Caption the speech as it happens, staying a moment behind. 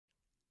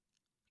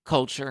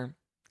culture,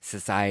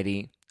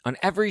 society, on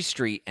every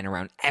street and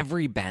around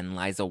every bend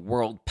lies a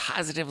world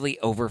positively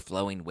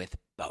overflowing with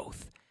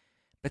both.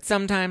 But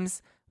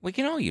sometimes we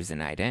can all use a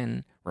night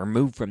in,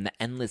 removed from the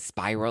endless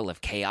spiral of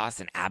chaos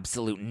and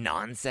absolute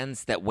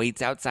nonsense that waits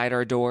outside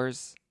our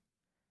doors.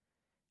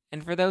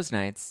 And for those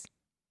nights,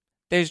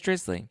 there's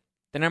Drizzly,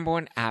 the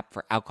 #1 app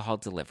for alcohol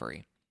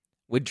delivery.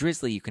 With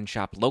Drizzly, you can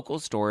shop local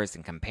stores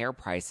and compare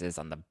prices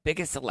on the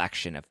biggest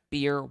selection of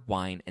beer,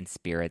 wine, and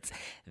spirits,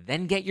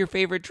 then get your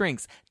favorite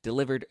drinks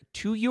delivered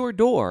to your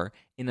door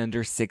in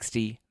under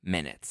 60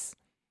 minutes.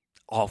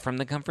 All from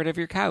the comfort of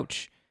your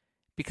couch.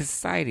 Because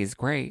society is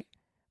great,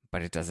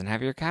 but it doesn't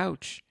have your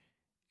couch.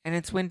 And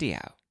it's windy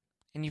out,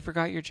 and you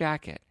forgot your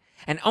jacket.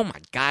 And oh my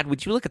God,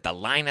 would you look at the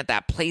line at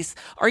that place?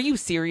 Are you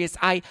serious?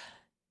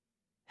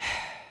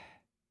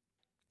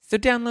 So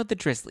download the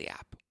Drizzly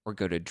app or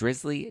go to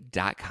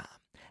drizzly.com.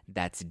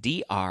 That's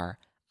DRIZLY.com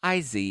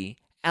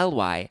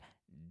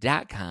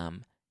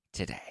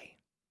today.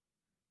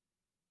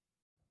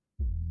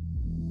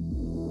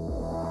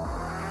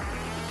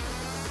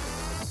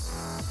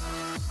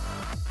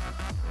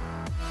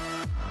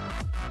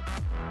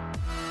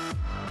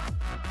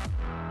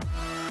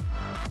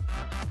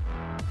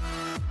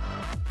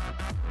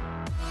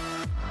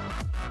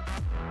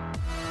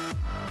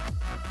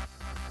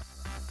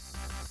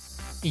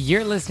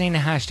 You're listening to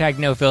Hashtag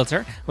No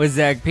Filter with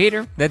Zach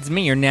Peter. That's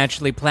me, your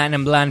naturally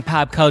platinum blonde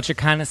pop culture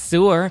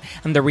connoisseur.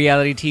 I'm the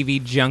reality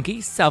TV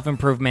junkie,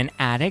 self-improvement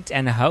addict,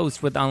 and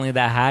host with only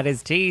the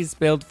hottest tea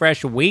spilled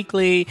fresh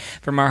weekly.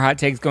 For more hot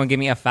takes, go and give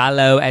me a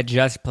follow at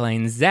Just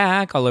Plain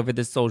Zach all over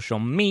the social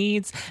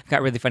medias. I've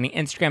got really funny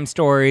Instagram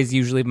stories,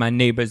 usually my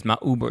neighbors, my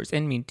Ubers,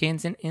 and me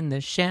dancing in the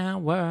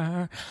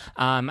shower.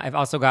 I've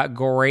also got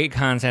great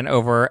content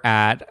over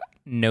at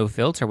No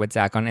Filter with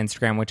Zach on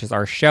Instagram, which is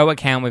our show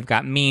account. We've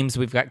got memes,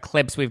 we've got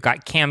clips, we've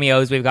got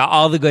cameos, we've got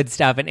all the good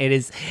stuff, and it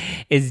is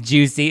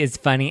juicy, it's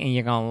funny, and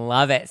you're gonna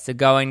love it. So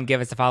go and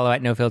give us a follow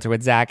at No Filter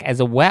with Zach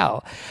as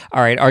well.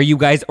 All right, are you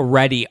guys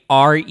ready?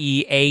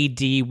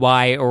 READY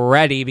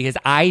ready? Because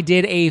I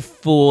did a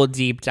full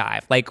deep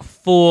dive, like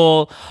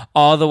full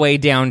all the way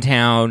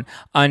downtown,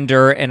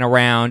 under and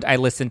around. I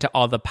listened to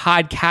all the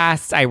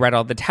podcasts, I read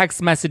all the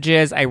text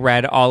messages, I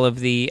read all of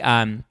the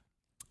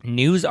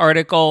news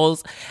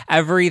articles,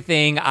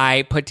 everything.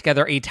 I put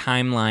together a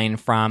timeline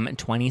from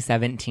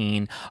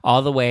 2017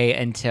 all the way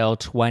until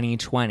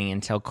 2020,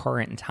 until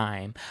current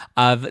time,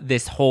 of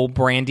this whole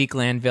Brandi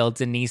Glanville,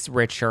 Denise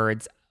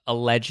Richards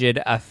alleged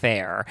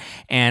affair,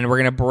 and we're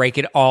gonna break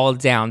it all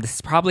down. This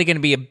is probably gonna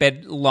be a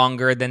bit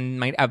longer than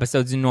my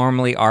episodes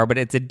normally are, but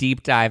it's a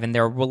deep dive, and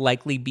there will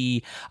likely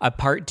be a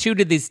part 2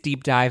 to this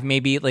deep dive.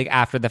 Maybe like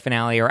after the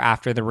finale or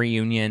after the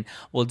reunion,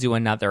 we'll do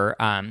another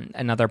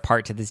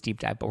part to this deep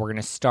dive, but we're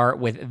gonna start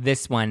with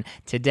this one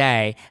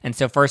today. And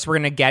so first we're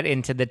gonna get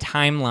into the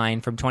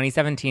timeline from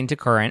 2017 to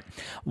current,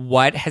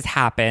 what has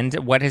happened,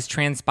 what has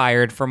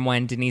transpired from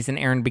when Denise and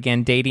Aaron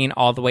began dating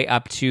all the way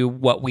up to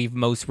what we've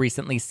most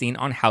recently seen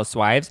on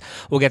Housewives.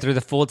 We'll get through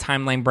the full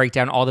timeline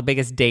breakdown, all the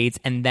biggest dates,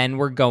 and then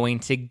we're going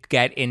to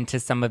get into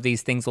some of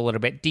these things a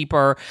little bit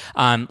deeper.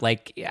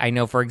 Like I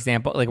know, for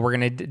example, like we're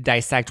going to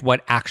dissect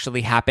what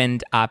actually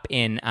happened up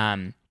in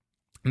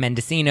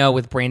Mendocino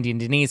with Brandi and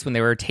Denise when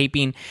they were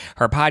taping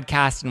her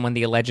podcast, and when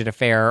the alleged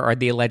affair or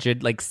the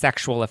alleged like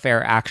sexual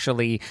affair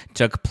actually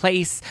took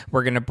place.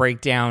 We're going to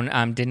break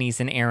down Denise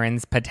and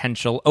Aaron's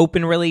potential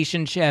open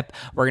relationship.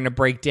 We're going to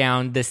break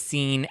down the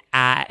scene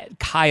at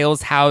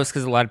Kyle's house,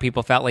 because a lot of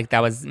people felt like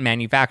that was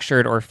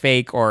manufactured or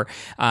fake, or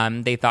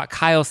they thought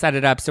Kyle set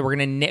it up. So we're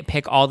going to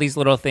nitpick all these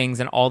little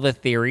things and all the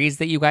theories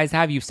that you guys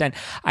have. You've sent,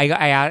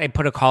 I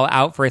put a call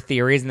out for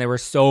theories, and there were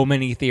so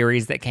many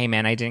theories that came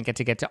in. I didn't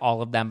get to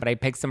all of them, but I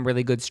picked some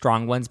really good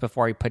strong ones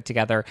before I put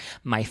together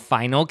my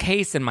final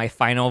case and my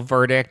final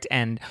verdict,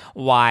 and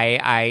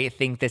why I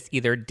think this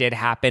either did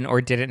happen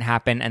or didn't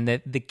happen, and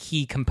the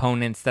key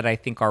components that I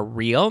think are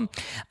real.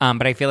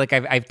 But I feel like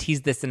I've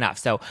teased this enough.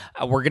 So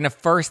we're going to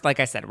first, like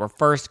I said, we're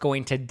first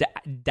going to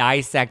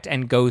dissect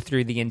and go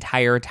through the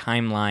entire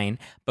timeline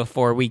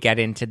before we get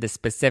into the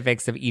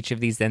specifics of each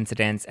of these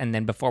incidents, and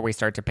then before we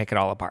start to pick it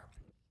all apart.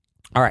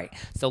 All right,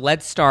 so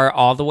let's start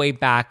all the way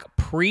back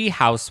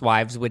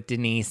pre-Housewives with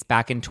Denise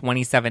back in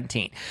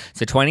 2017.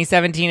 So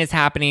 2017 is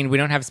happening. We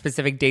don't have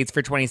specific dates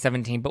for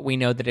 2017, but we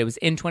know that it was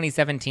in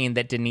 2017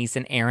 that Denise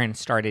and Aaron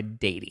started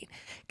dating,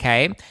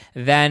 okay?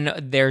 Then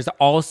there's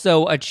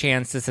also a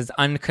chance, this is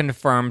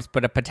unconfirmed,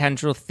 but a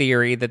potential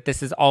theory that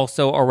this is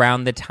also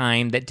around the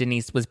time that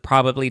Denise was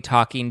probably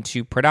talking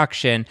to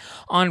production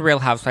on Real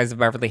Housewives of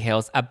Beverly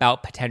Hills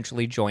about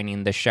potentially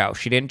joining the show.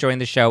 She didn't join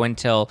the show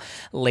until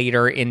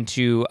later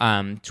into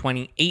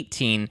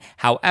 2018.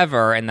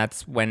 However, and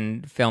that's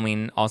when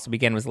filming also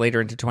began, was later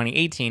into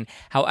 2018.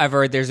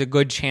 However, there's a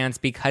good chance,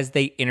 because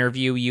they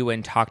interview you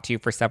and talk to you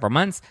for several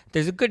months,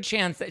 there's a good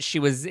chance that she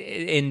was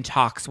in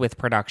talks with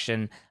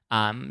production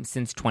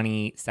since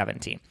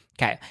 2017.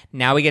 Okay,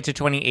 now we get to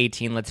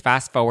 2018. Let's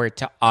fast forward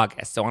to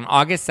August. So on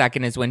August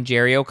 2nd is when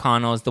Jerry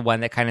O'Connell is the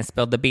one that kind of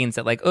spilled the beans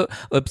that like, oh,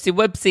 oopsie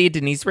whoopsie,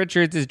 Denise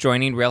Richards is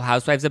joining Real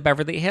Housewives of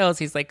Beverly Hills.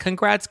 He's like,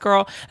 congrats,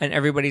 girl. And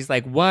everybody's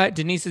like, what?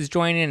 Denise is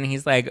joining? And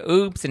he's like,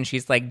 oops. And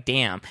she's like,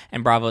 damn.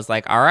 And Bravo's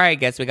like, all right,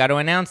 guess we got to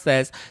announce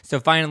this. So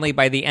finally,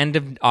 by the end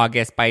of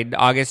August, by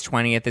August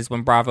 20th is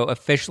when Bravo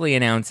officially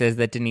announces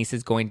that Denise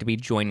is going to be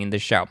joining the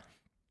show.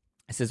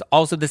 This is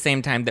also the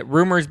same time that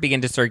rumors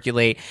begin to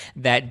circulate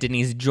that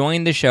Denise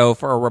joined the show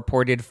for a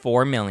reported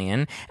 $4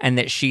 million and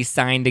that she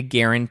signed a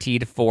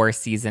guaranteed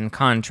 4-season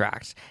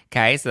contract.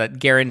 Okay, so that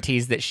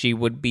guarantees that she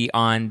would be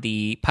on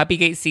the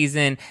Puppygate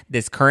season,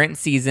 this current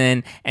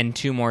season, and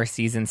 2 more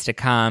seasons to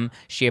come.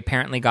 She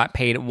apparently got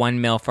paid $1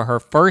 million for her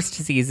first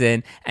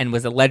season and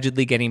was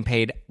allegedly getting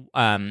paid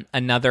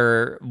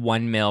another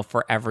 $1 million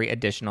for every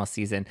additional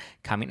season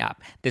coming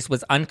up. This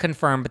was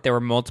unconfirmed, but there were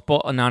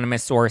multiple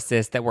anonymous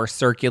sources that were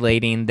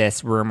circulating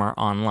this rumor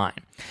online.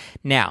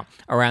 Now,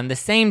 around the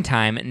same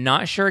time,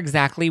 not sure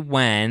exactly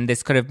when,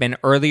 this could have been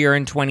earlier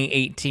in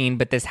 2018,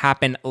 but this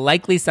happened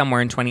likely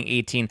somewhere in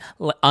 2018,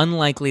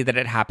 unlikely that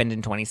it happened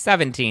in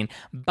 2017,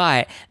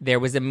 but there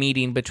was a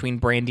meeting between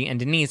Brandi and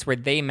Denise where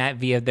they met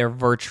via their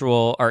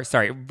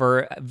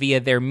via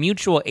their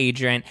mutual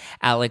agent,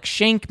 Alex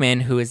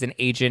Shankman, who is an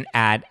agent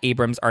at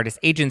Abrams Artist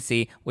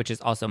Agency, which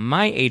is also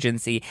my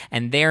agency,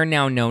 and they're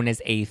now known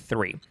as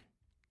A3.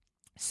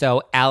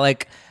 So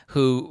Alec,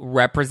 who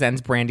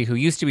represents Brandi, who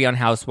used to be on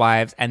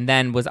Housewives, and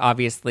then was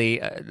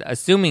obviously,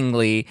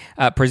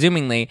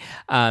 presumably,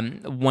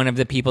 one of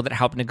the people that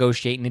helped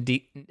negotiate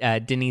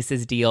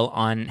Denise's deal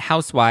on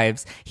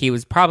Housewives. He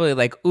was probably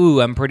like,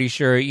 ooh, I'm pretty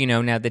sure,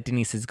 now that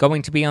Denise is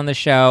going to be on the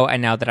show,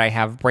 and now that I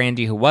have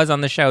Brandi who was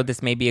on the show,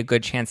 this may be a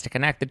good chance to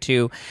connect the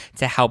two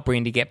to help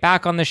Brandi get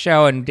back on the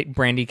show, and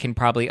Brandi can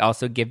probably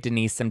also give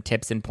Denise some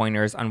tips and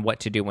pointers on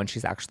what to do when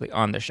she's actually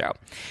on the show.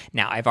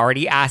 Now, I've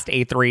already asked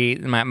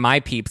A3,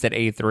 my peeps at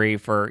A3,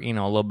 for a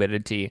little bit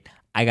of tea.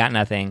 I got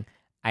nothing.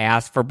 I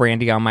asked for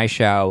Brandi on my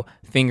show.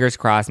 Fingers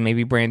crossed,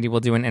 maybe Brandi will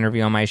do an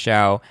interview on my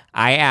show.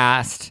 I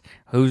asked.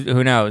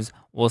 Who knows?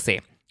 We'll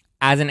see.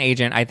 As an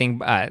agent, I think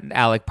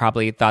Alec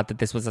probably thought that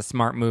this was a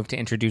smart move to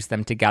introduce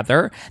them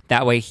together.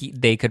 That way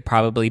they could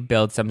probably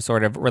build some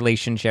sort of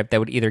relationship that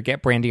would either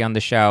get Brandi on the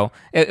show.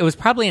 It was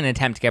probably an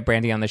attempt to get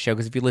Brandi on the show,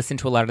 because if you listen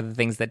to a lot of the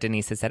things that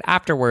Denise has said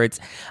afterwards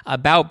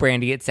about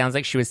Brandi, it sounds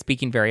like she was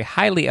speaking very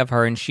highly of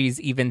her, and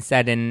she's even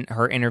said in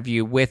her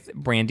interview with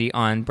Brandi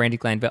on Brandi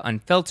Glanville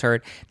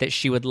Unfiltered that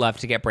she would love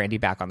to get Brandi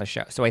back on the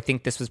show. So I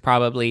think this was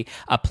probably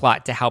a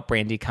plot to help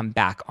Brandi come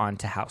back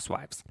onto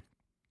Housewives.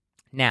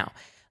 Now,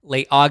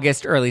 late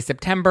August, early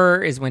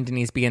September is when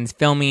Denise begins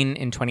filming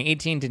in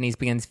 2018. Denise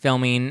begins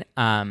filming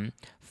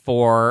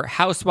for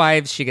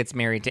Housewives. She gets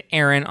married to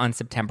Aaron on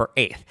September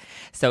 8th.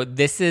 So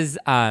this is...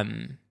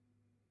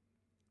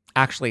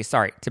 Actually,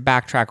 sorry, to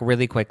backtrack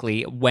really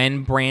quickly,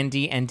 when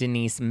Brandi and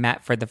Denise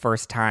met for the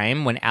first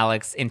time, when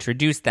Alex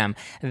introduced them,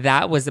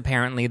 that was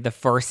apparently the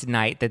first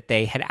night that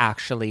they had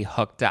actually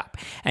hooked up.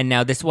 And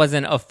now this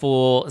wasn't a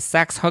full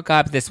sex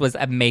hookup, this was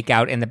a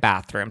makeout in the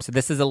bathroom. So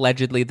this is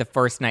allegedly the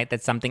first night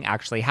that something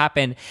actually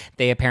happened.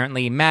 They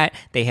apparently met,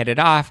 they hit it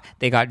off,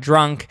 they got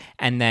drunk,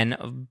 and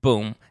then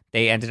boom,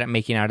 they ended up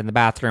making out in the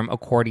bathroom,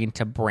 according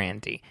to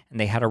Brandi. And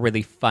they had a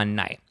really fun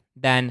night.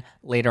 Then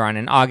later on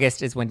in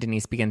August is when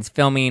Denise begins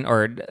filming,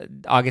 or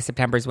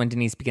August-September is when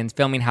Denise begins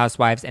filming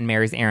Housewives and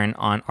marries Aaron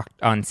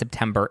on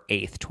September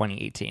 8th,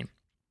 2018.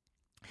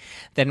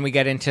 Then we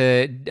get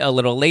into a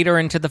little later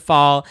into the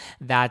fall.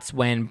 That's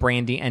when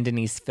Brandi and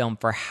Denise film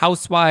for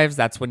Housewives.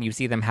 That's when you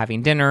see them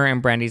having dinner,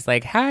 and Brandi's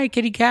like, hi,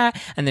 kitty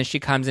cat. And then she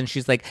comes and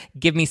she's like,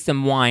 give me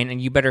some wine, and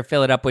you better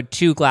fill it up with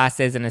 2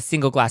 glasses and a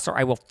single glass, or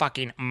I will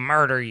fucking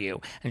murder you.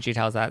 And she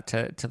tells that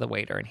to the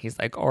waiter, and he's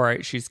like, all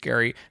right, she's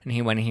scary. And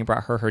he went and he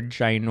brought her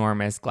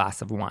ginormous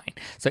glass of wine.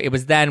 So it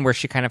was then where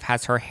she kind of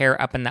has her hair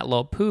up in that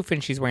little poof,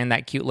 and she's wearing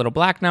that cute little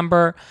black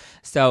number.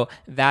 So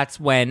that's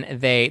when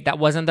that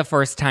wasn't the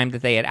first time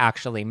that they had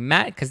actually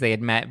met, because they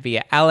had met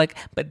via Alec,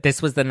 but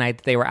this was the night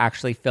that they were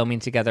actually filming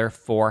together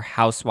for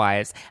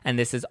Housewives. And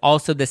this is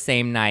also the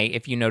same night,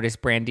 if you notice,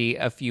 Brandi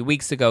a few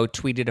weeks ago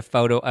tweeted a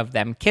photo of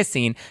them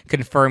kissing,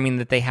 confirming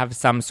that they have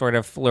some sort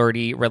of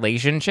flirty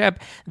relationship.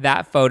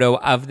 That photo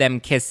of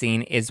them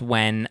kissing is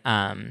when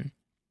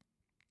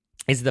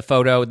is the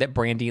photo that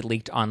Brandi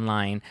leaked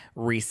online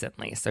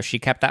recently. So she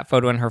kept that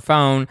photo in her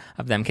phone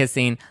of them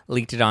kissing,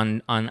 leaked it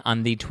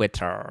on the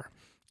Twitter.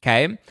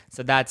 Okay,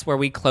 so that's where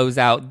we close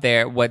out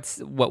there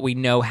what we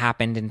know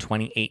happened in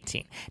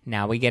 2018.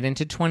 Now we get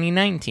into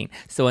 2019.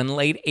 So in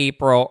late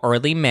April,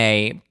 early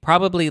May,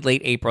 probably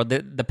late April,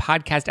 the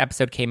podcast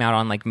episode came out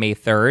on like May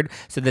 3rd.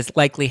 So this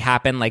likely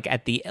happened like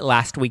at the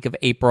last week of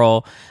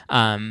April,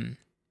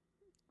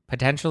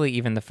 potentially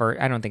even the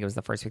first. I don't think it was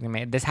the first week of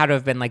May. This had to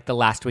have been like the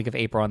last week of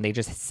April, and they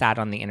just sat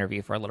on the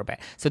interview for a little bit.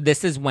 So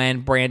this is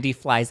when Brandi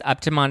flies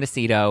up to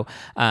Mendocino,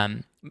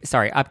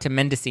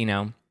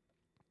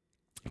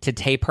 to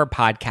tape her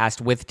podcast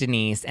with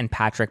Denise and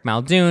Patrick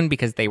Muldoon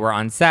because they were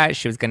on set.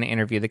 She was going to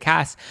interview the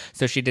cast.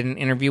 So she did an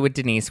interview with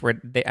Denise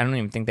where I don't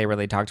even think they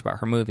really talked about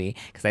her movie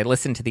because I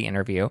listened to the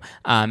interview.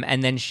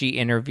 And then she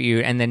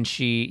interviewed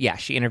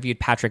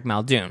Patrick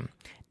Muldoon.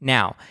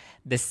 Now,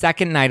 the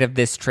second night of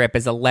this trip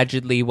is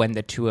allegedly when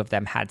the two of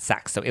them had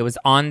sex. So it was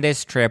on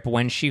this trip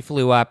when she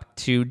flew up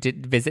to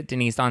visit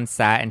Denise on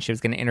set and she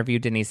was going to interview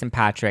Denise and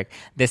Patrick.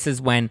 This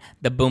is when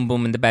the boom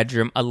boom in the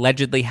bedroom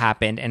allegedly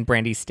happened and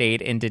Brandi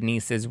stayed in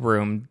Denise's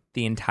room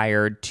the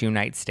entire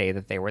 2-night stay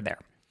that they were there,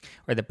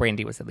 or that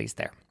Brandi was at least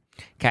there.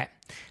 Okay.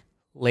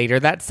 Later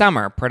that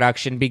summer,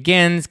 production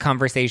begins.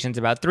 Conversations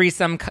about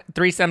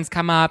threesomes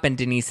come up, and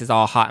Denise is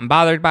all hot and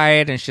bothered by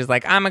it. And she's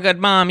like, "I'm a good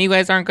mom. You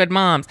guys aren't good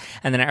moms."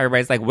 And then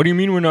everybody's like, "What do you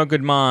mean we're not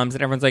good moms?"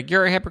 And everyone's like,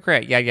 "You're a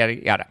hypocrite." Yada,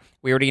 yada, yada.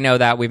 We already know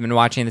that. We've been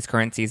watching this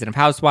current season of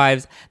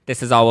Housewives.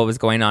 This is all what was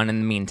going on in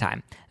the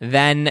meantime.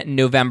 Then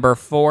November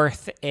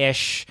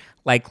 4th-ish,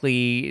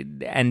 likely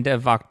end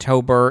of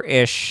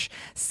October-ish,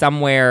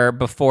 somewhere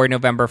before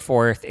November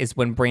 4th is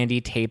when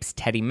Brandi tapes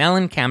Teddy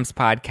Mellencamp's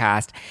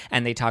podcast,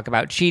 and they talk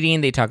about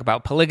cheating, they talk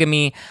about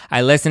polygamy.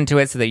 I listened to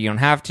it so that you don't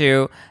have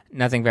to.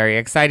 Nothing very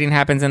exciting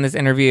happens in this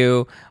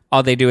interview.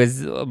 All they do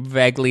is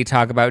vaguely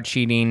talk about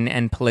cheating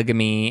and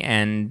polygamy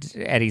and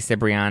Eddie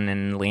Cibrian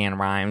and Leanne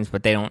Rimes,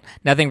 but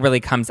nothing really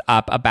comes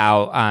up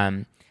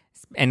about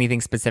anything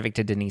specific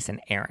to Denise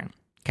and Aaron.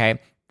 Okay?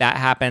 That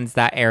happens.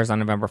 That airs on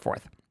November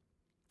 4th.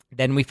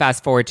 Then we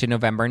fast forward to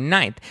November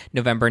 9th.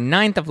 November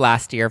 9th of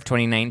last year, of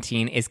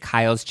 2019, is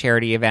Kyle's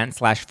charity event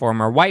 /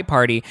 former white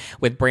party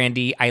with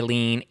Brandi,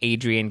 Eileen,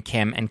 Adrian,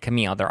 Kim, and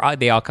Camille.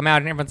 They all come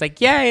out and everyone's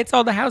like, "Yay, it's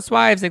all the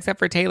housewives except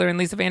for Taylor and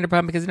Lisa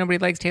Vanderpump because nobody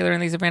likes Taylor and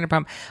Lisa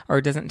Vanderpump."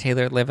 Or doesn't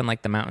Taylor live in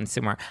like the mountains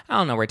somewhere? I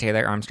don't know where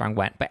Taylor Armstrong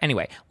went. But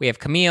anyway, we have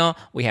Camille,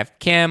 we have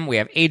Kim, we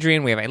have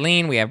Adrian, we have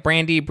Eileen, we have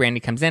Brandi.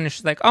 Brandi comes in and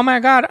she's like, "Oh my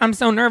God, I'm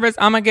so nervous.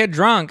 I'm going to get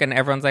drunk." And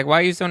everyone's like,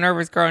 "Why are you so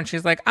nervous, girl?" And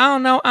she's like, "I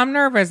don't know. I'm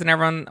nervous." And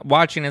everyone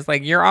watching is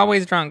like, "You're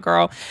always drunk,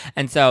 girl."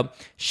 And so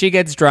she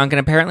gets drunk, and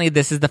apparently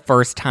this is the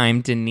first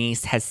time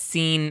Denise has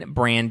seen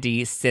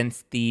Brandi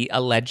since the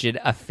alleged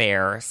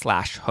affair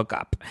 /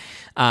 hookup.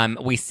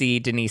 We see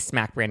Denise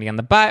smack Brandi on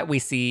the butt. We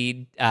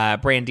see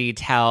Brandi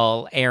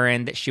tell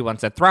Aaron that she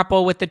wants a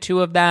throuple with the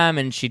two of them,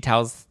 and she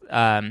tells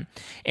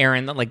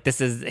Aaron that like this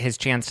is his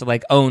chance to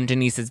like own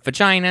Denise's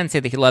vagina and say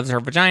that he loves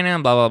her vagina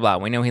and blah blah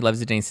blah. We know he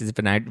loves Denise's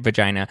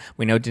vagina.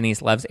 We know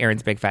Denise loves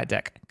Aaron's big fat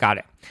dick. Got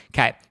it.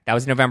 Okay, that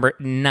was November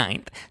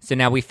 9th. So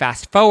now we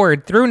fast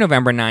forward through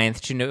November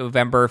 9th to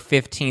November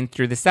 15th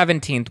through the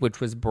 17th, which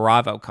was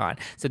BravoCon.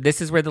 So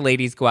this is where the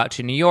ladies go out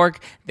to New York.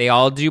 They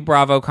all do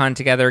BravoCon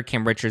together.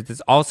 Kim Richards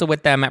is also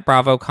with them at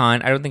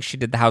BravoCon. I don't think she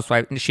did the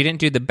Housewives. She didn't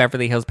do the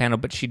Beverly Hills panel,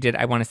 but she did,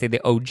 I want to say,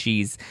 the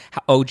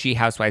OG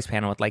Housewives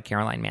panel with like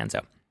Caroline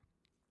Manzo.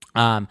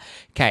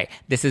 Okay,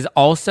 this is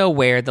also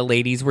where the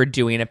ladies were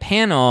doing a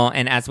panel,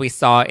 and as we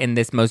saw in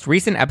this most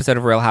recent episode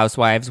of Real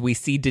Housewives, we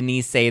see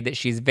Denise say that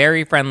she's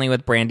very friendly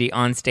with Brandi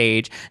on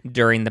stage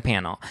during the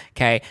panel.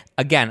 Okay,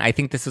 again, I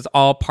think this was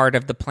all part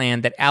of the plan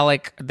that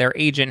Alec, their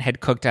agent, had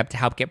cooked up to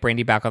help get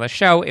Brandi back on the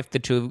show. If the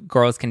two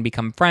girls can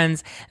become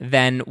friends,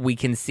 then we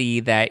can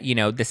see that, you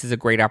know, this is a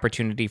great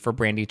opportunity for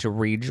Brandi to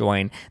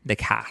rejoin the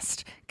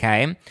cast.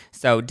 Okay,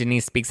 so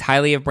Denise speaks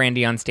highly of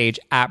Brandi on stage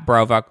at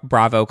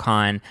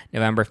BravoCon.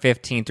 November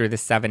 15th through the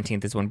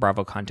 17th is when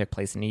BravoCon took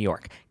place in New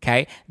York.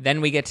 Okay,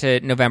 then we get to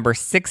November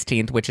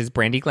 16th, which is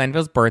Brandi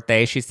Glanville's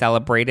birthday. She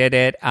celebrated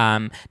it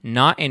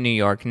not in New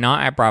York,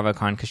 not at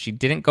BravoCon, because she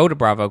didn't go to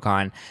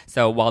BravoCon.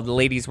 So while the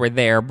ladies were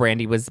there,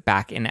 Brandi was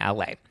back in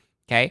LA.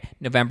 Okay,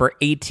 November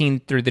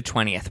 18th through the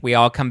 20th. We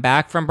all come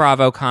back from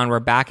BravoCon.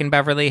 We're back in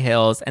Beverly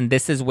Hills. And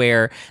this is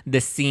where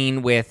the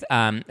scene with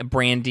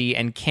Brandi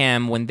and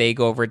Kim, when they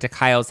go over to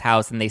Kyle's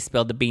house and they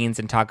spill the beans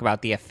and talk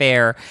about the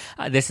affair,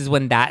 this is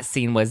when that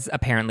scene was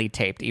apparently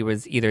taped. It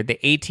was either the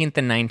 18th,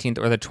 the 19th,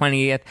 or the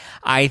 20th.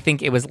 I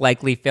think it was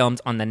likely filmed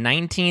on the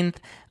 19th.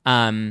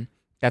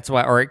 That's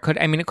why, or it could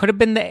have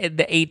been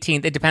the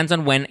 18th. It depends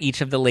on when each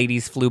of the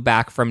ladies flew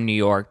back from New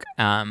York.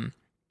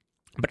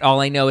 But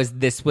all I know is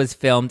this was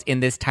filmed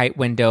in this tight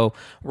window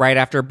right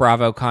after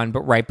BravoCon,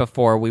 but right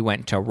before we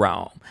went to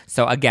Rome.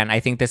 So again, I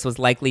think this was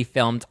likely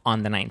filmed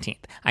on the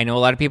 19th. I know a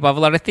lot of people have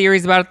a lot of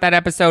theories about that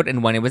episode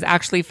and when it was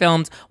actually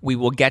filmed. We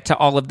will get to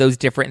all of those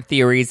different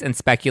theories and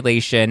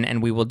speculation,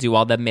 and we will do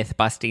all the myth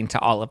busting to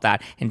all of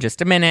that in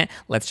just a minute.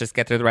 Let's just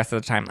get through the rest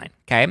of the timeline,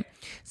 okay?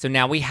 So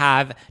now we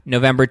have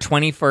November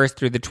 21st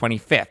through the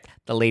 25th.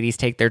 The ladies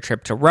take their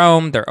trip to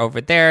Rome. They're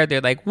over there.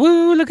 They're like,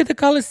 "Woo, look at the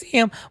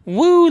Colosseum.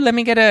 Woo, let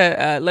me get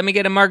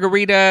a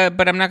margarita,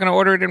 but I'm not going to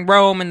order it in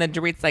Rome." And then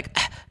Dorit's like,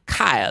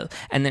 "Kyle."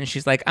 And then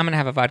she's like, "I'm going to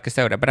have a vodka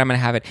soda, but I'm going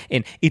to have it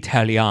in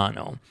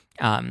Italiano."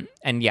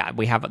 And yeah,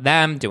 we have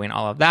them doing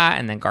all of that.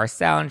 And then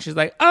Garcelle, and she's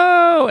like,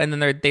 oh, and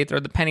then they throw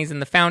the pennies in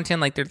the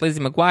fountain like they're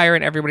Lizzie McGuire,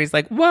 and everybody's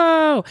like,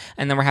 whoa.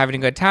 And then we're having a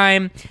good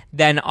time.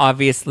 Then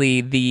obviously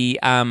the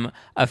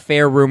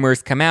affair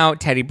rumors come out.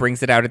 Teddy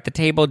brings it out at the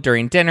table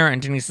during dinner,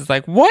 and Denise is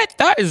like, what?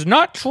 That is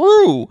not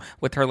true,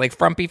 with her like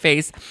frumpy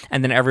face.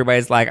 And then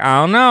everybody's like, I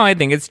don't know, I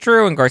think it's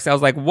true. And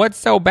Garcelle's like, what's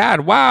so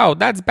bad? Wow,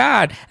 that's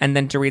bad. And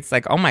then Dorit's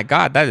like, oh my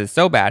God, that is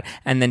so bad.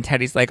 And then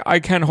Teddy's like, I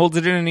can't hold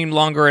it in any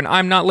longer, and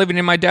I'm not living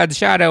in my dad's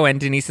shadow. And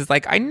Denise is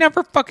like, I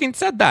never fucking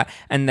said that.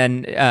 And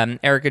then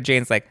Erica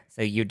Jane's like,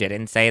 so you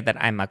didn't say that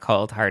I'm a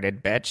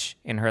cold-hearted bitch,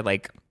 in her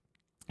like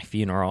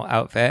funeral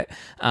outfit.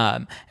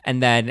 And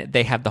then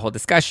they have the whole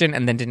discussion,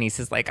 and then Denise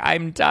is like,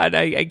 I'm done.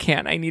 I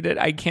can't. I need it.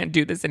 I can't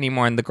do this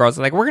anymore. And the girls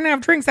are like, we're gonna have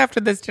drinks after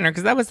this dinner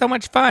because that was so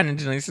much fun. And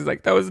Denise is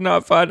like, that was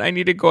not fun. I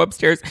need to go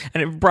upstairs.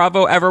 And if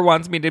Bravo ever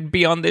wants me to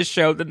be on this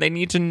show, then they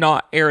need to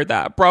not air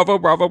that. Bravo,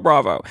 bravo,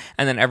 bravo.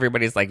 And then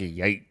everybody's like,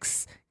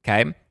 yikes.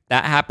 Okay.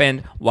 That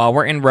happened while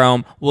we're in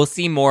Rome. We'll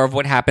see more of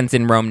what happens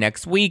in Rome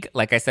next week.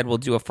 Like I said, we'll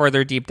do a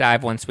further deep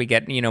dive once we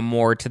get,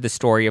 more to the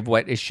story of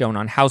what is shown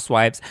on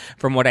Housewives.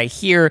 From what I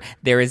hear,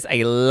 there is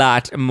a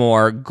lot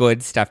more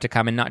good stuff to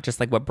come, and not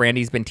just like what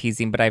Brandi's been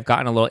teasing, but I've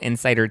gotten a little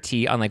insider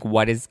tea on like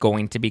what is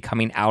going to be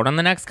coming out on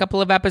the next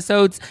couple of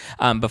episodes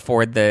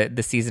before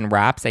the season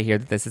wraps. I hear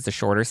that this is a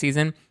shorter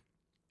season.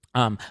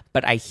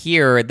 But I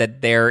hear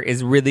that there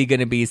is really going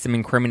to be some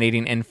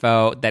incriminating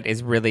info that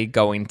is really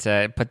going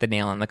to put the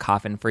nail in the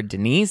coffin for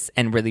Denise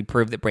and really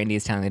prove that Brandi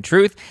is telling the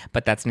truth.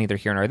 But that's neither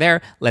here nor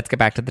there. Let's get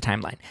back to the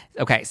timeline.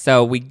 Okay,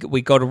 so we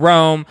go to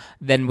Rome.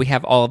 Then we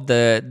have all of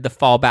the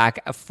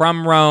fallback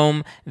from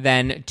Rome.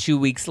 Then 2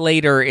 weeks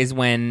later is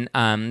when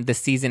the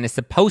season is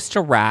supposed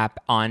to wrap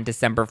on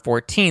December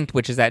 14th,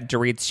 which is at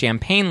Dorit's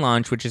champagne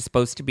launch, which is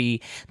supposed to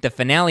be the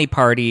finale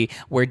party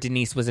where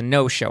Denise was a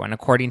no-show. And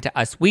according to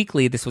Us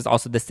Weekly, this was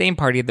also the same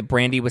party that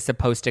Brandi was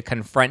supposed to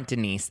confront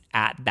Denise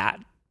at. That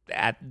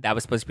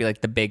was supposed to be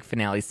like the big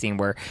finale scene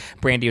where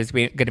Brandi was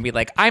going to be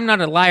like, I'm not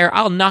a liar,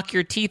 I'll knock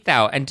your teeth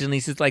out. And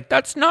Denise is like,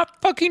 that's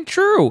not fucking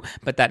true.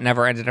 But that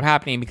never ended up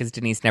happening because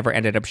Denise never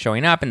ended up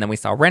showing up. And then we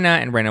saw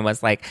Rinna, and Rinna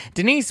was like,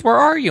 Denise, where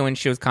are you? And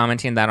she was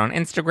commenting that on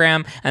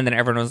Instagram. And then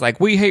everyone was like,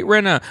 we hate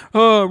Rinna.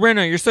 Oh,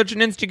 Rinna, you're such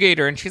an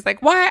instigator. And she's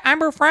like, what? I'm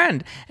her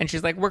friend. And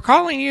she's like, we're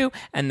calling you.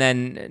 And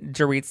then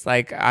Dorit's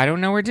like, I don't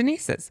know where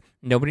Denise is.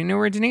 Nobody knew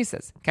where Denise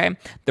is, okay?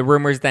 The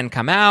rumors then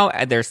come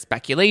out. There's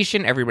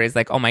speculation. Everybody's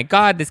like, oh my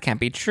God, this can't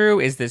be true.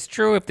 Is this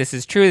true? If this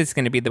is true, this is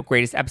going to be the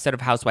greatest episode of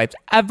Housewives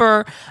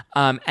ever.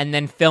 And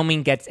then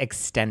filming gets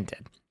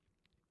extended,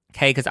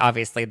 okay? Because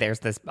obviously there's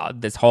this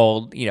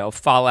whole,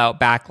 fallout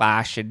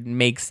backlash. It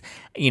makes,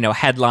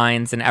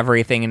 headlines and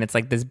everything. And it's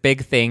like this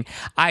big thing.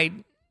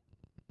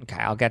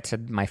 I'll get to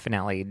my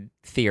finale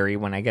theory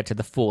when I get to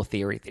the full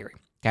theory.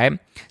 Okay,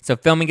 so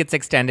filming gets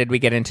extended. We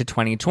get into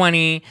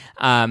 2020.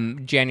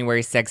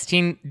 January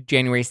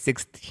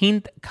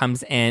 16th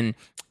comes in,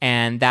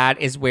 and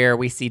that is where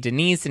we see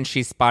Denise, and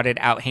she's spotted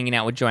out hanging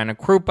out with Joanna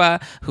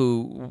Krupa,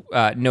 who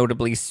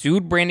notably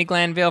sued Brandi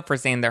Glanville for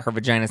saying that her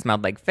vagina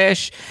smelled like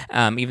fish,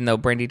 even though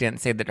Brandi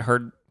didn't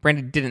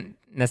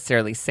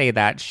necessarily say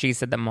that. She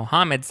said that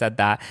Mohammed said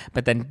that,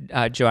 but then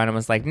Joanna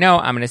was like, no,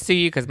 I'm going to sue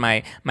you because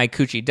my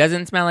coochie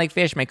doesn't smell like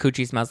fish. My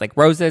coochie smells like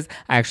roses.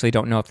 I actually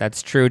don't know if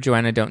that's true.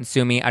 Joanna, don't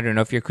sue me. I don't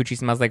know if your coochie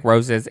smells like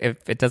roses.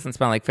 If it doesn't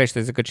smell like fish,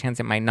 there's a good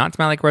chance it might not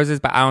smell like roses,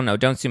 but I don't know.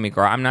 Don't sue me,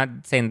 girl. I'm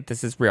not saying that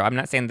this is real. I'm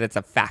not saying that it's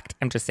a fact.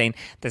 I'm just saying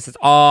this is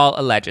all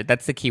alleged.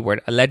 That's the key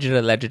word. Alleged.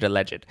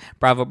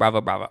 Bravo, bravo,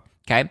 bravo.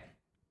 Okay?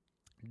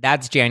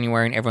 That's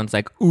January, and everyone's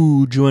like,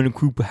 ooh, Joanna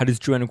Krupa, how does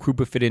Joanna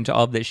Krupa fit into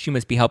all of this? She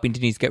must be helping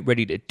Denise get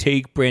ready to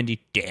take Brandi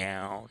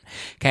down.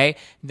 Okay?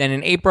 Then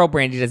in April,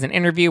 Brandi does an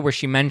interview where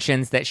she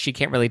mentions that she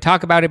can't really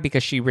talk about it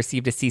because she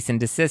received a cease and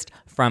desist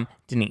from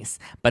Denise.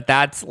 But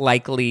that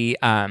likely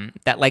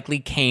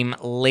came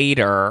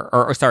later,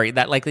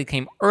 that likely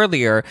came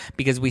earlier,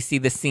 because we see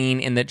the scene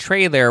in the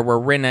trailer where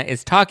Rinna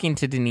is talking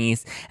to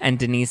Denise, and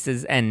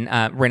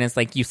Rinna's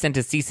like, you sent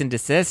a cease and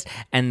desist?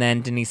 And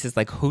then Denise is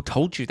like, who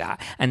told you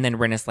that? And then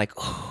Rinna's like,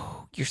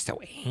 oh, you're so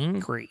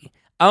angry.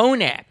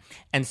 Own it.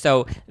 And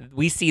so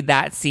we see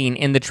that scene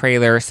in the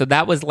trailer. So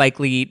that was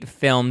likely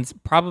filmed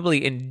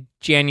probably in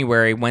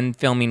January when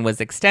filming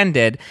was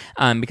extended,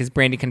 because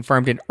Brandi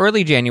confirmed in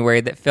early January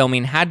that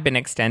filming had been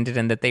extended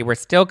and that they were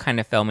still kind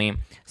of filming.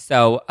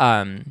 So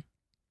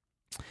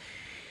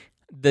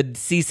the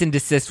cease and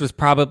desist was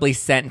probably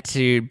sent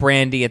to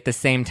Brandi at the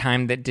same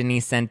time that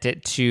Denise sent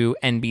it to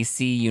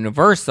NBC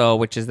Universal,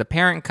 which is the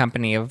parent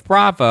company of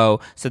Bravo.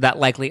 So that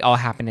likely all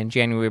happened in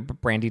January,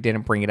 but Brandi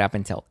didn't bring it up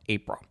until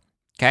April.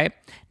 Okay,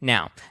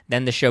 now,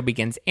 then the show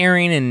begins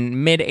airing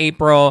in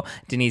mid-April.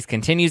 Denise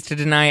continues to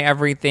deny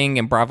everything,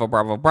 and bravo,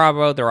 bravo,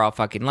 bravo, they're all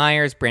fucking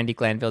liars. Brandi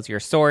Glanville's your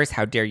source.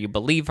 How dare you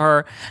believe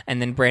her?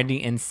 And then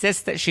Brandi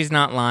insists that she's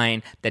not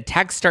lying. The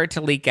texts start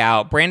to leak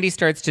out. Brandi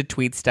starts to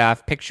tweet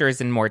stuff,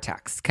 pictures, and more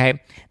texts, okay?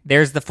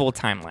 There's the full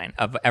timeline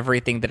of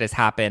everything that has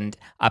happened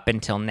up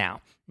until now.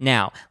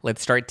 Now,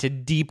 let's start to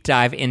deep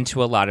dive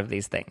into a lot of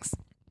these things.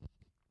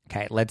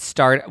 Okay, let's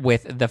start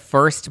with the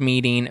first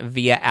meeting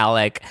via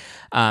Alec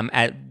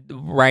at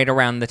right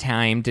around the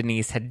time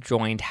Denise had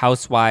joined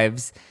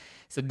Housewives.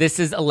 So this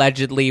is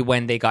allegedly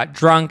when they got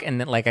drunk,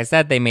 and like I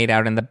said, they made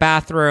out in the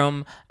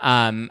bathroom.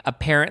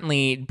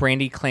 Apparently,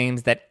 Brandi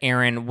claims that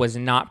Aaron was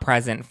not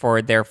present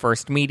for their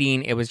first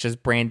meeting. It was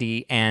just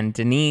Brandi and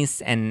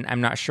Denise, and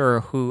I'm not sure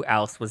who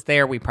else was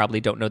there. We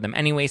probably don't know them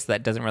anyway, so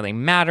that doesn't really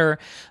matter.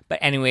 But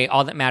anyway,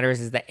 all that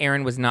matters is that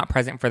Aaron was not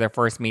present for their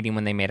first meeting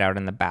when they made out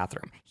in the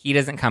bathroom. He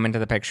doesn't come into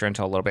the picture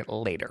until a little bit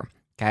later.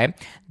 Okay.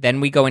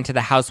 Then we go into the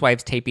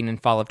Housewives taping in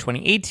fall of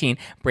 2018.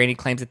 Brandi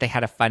claims that they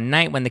had a fun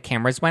night when the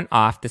cameras went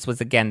off. This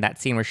was, again,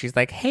 that scene where she's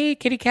like, hey,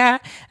 kitty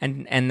cat.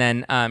 And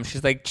then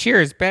she's like,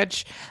 cheers,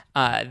 bitch.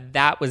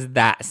 That was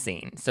that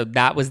scene. So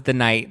that was the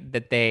night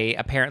that they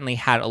apparently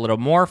had a little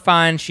more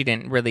fun. She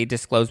didn't really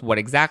disclose what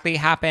exactly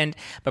happened,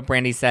 but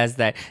Brandi says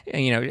that,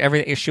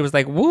 everything, she was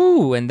like,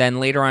 woo. And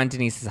then later on,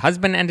 Denise's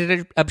husband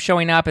ended up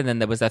showing up. And then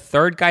there was a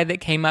third guy that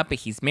came up, but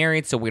he's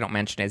married, so we don't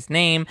mention his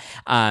name.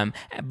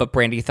 But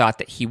Brandi thought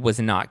that he was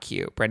not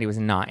cute. Brandi was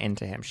not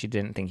into him. She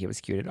didn't think he was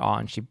cute at all.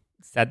 And she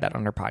said that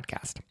on her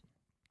podcast.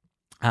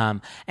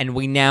 And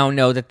we now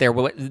know that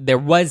there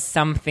was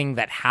something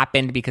that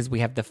happened because we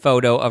have the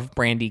photo of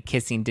Brandi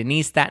kissing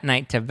Denise that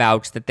night to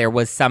vouch that there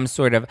was some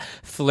sort of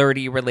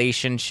flirty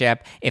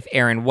relationship. If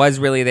Aaron was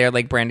really there,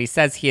 like Brandi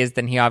says he is,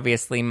 then he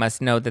obviously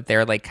must know that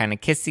they're like kind of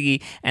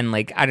kissy and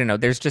like, I don't know,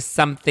 there's just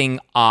something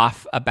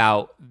off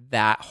about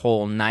that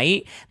whole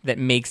night that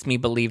makes me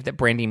believe that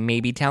Brandi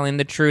may be telling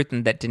the truth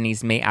and that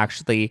Denise may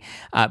actually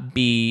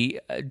be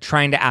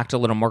trying to act a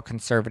little more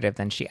conservative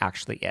than she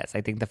actually is.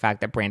 I think the fact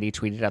that Brandi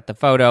tweeted out the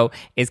photo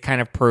is kind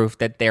of proof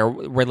that their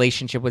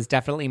relationship was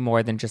definitely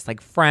more than just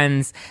like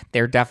friends.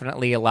 They're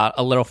definitely a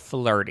little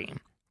flirty.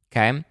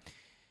 Okay.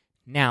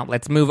 Now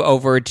let's move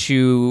over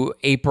to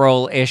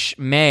April-ish,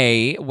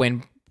 May,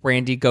 when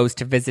Brandi goes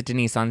to visit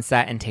Denise on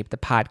set and tape the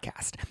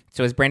podcast.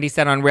 So as Brandi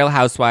said on Real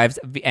Housewives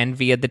and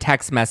via the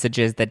text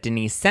messages that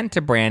Denise sent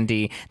to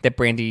Brandi, that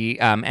Brandi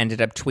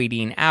ended up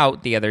tweeting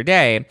out the other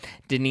day,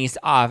 Denise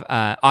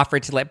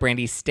offered to let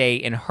Brandi stay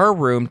in her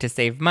room to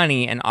save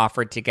money and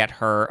offered to get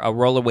her a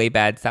rollaway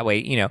bed. So that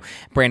way,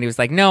 Brandi was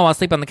like, no, I'll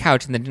sleep on the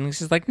couch. And then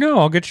Denise was like, no,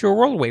 I'll get you a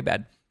rollaway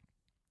bed.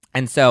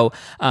 And so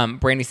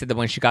Brandi said that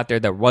when she got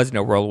there was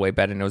no rollaway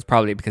bed, and it was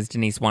probably because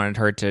Denise wanted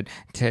her to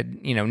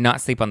not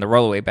sleep on the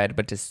rollaway bed,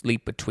 but to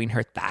sleep between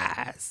her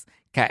thighs.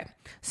 Okay,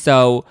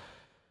 so,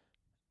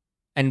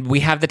 and we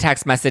have the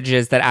text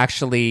messages that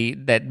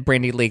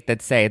Brandi leaked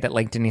that say that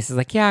like Denise is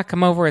like, yeah,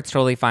 come over, it's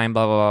totally fine,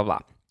 blah, blah, blah,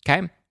 blah.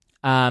 Okay.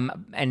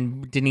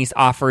 And Denise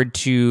offered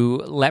to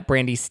let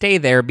Brandi stay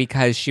there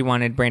because she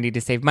wanted Brandi to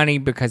save money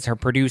because her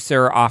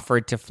producer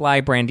offered to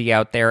fly Brandi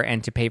out there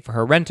and to pay for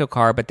her rental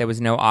car, but there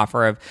was no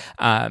offer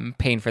of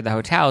paying for the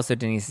hotel. So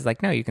Denise is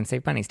like, no, you can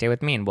save money. Stay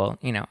with me and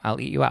I'll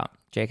eat you out.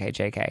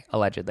 JK,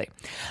 allegedly.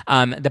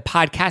 The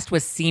podcast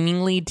was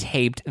seemingly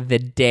taped the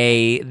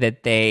day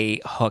that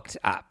they hooked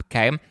up,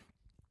 okay?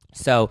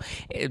 So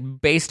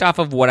based off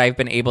of what I've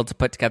been able to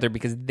put together,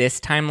 because this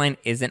timeline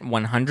isn't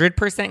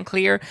 100%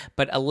 clear,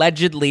 but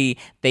allegedly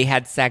they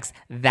had sex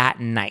that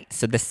night.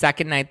 So the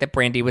second night that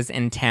Brandi was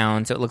in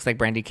town, so it looks like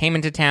Brandi came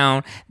into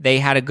town, they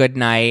had a good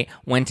night,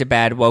 went to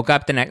bed,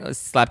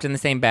 slept in the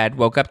same bed,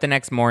 woke up the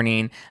next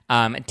morning,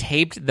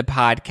 taped the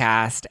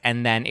podcast,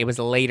 and then it was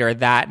later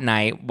that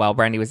night while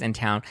Brandi was in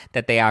town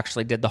that they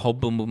actually did the whole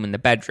boom boom in the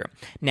bedroom.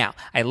 Now,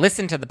 I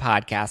listened to the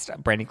podcast,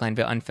 Brandi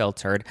Glanville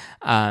Unfiltered,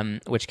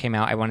 which came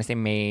out, I want to say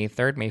May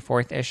 3rd, May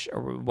 4th-ish,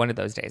 or one of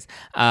those days.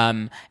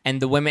 And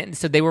the women,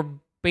 so they were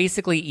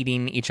basically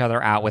eating each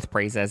other out with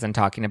praises and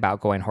talking about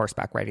going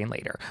horseback riding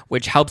later,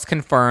 which helps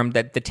confirm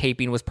that the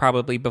taping was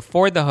probably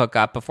before the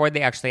hookup, before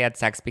they actually had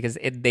sex, because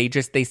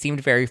they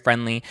seemed very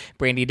friendly.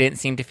 Brandi didn't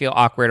seem to feel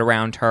awkward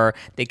around her.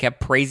 They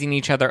kept praising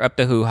each other up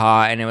the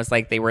hoo-ha, and it was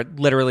like they were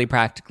literally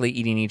practically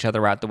eating each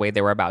other out the way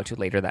they were about to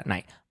later that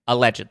night,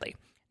 allegedly.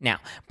 Now,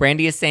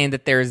 Brandi is saying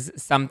that there's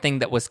something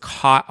that was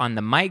caught on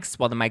the mics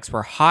while the mics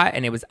were hot,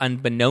 and it was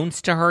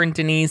unbeknownst to her and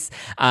Denise,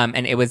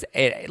 and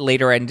it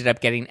later ended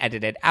up getting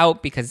edited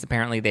out because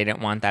apparently they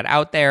didn't want that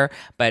out there,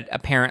 but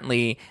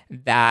apparently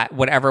that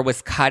whatever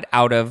was cut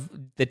out of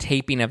the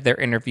taping of their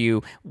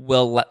interview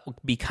will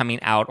be coming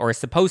out, or is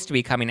supposed to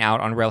be coming out,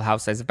 on Real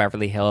Housewives of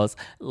Beverly Hills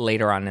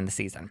later on in the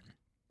season.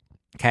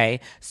 Okay,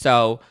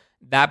 so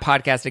that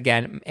podcast,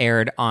 again,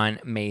 aired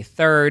on May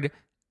 3rd.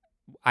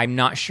 I'm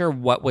not sure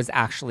what was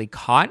actually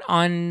caught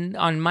on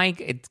mic.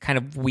 It's kind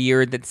of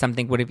weird that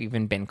something would have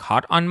even been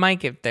caught on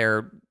mic if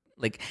they're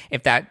like,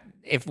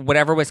 if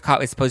whatever was caught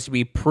was supposed to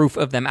be proof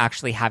of them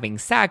actually having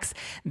sex,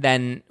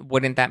 then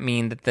wouldn't that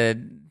mean that the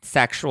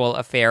sexual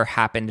affair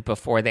happened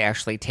before they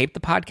actually taped the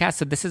podcast.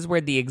 So this is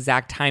where the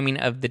exact timing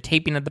of the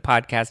taping of the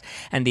podcast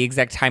and the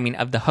exact timing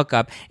of the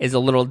hookup is a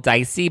little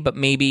dicey, but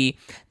maybe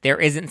there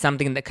isn't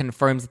something that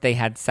confirms that they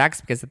had sex,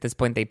 because at this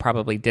point they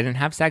probably didn't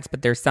have sex,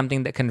 but there's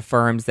something that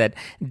confirms that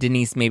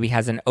Denise maybe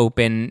has an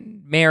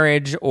open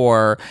marriage,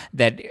 or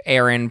that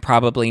Aaron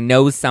probably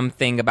knows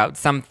something about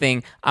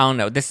something. I don't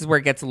know. This is where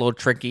it gets a little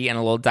tricky and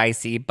a little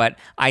dicey, but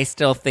I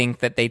still think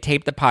that they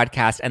taped the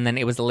podcast and then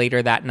it was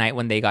later that night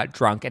when they got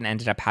drunk and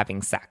ended up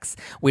having sex.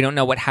 We don't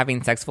know what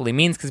having sex fully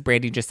means, because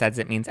Brandi just says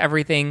it means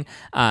everything.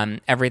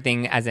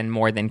 Everything as in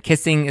more than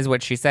kissing is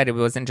what she said. It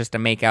wasn't just a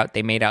make out.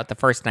 They made out the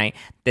first night.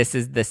 This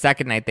is the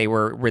second night they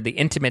were really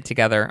intimate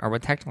together, or well,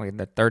 technically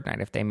the third night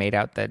if they made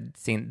out the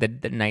scene,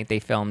 the night they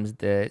filmed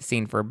the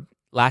scene for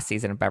last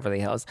season of Beverly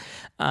Hills.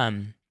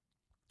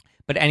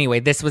 But anyway,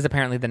 this was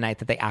apparently the night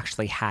that they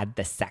actually had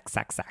the sex.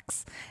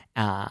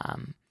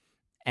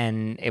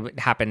 And it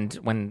happened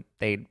when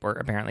they were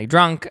apparently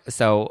drunk.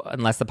 So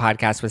unless the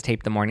podcast was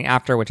taped the morning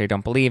after, which I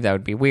don't believe, that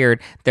would be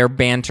weird. Their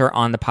banter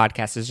on the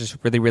podcast is just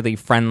really, really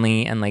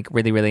friendly and like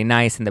really, really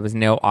nice. And there was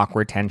no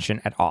awkward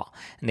tension at all.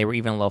 And they were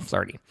even a little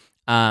flirty.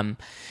 And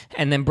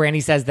then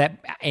Brandi says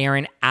that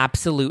Aaron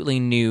absolutely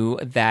knew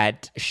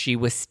that she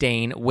was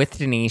staying with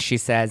Denise. She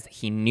says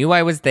he knew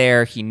I was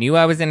there. He knew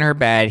I was in her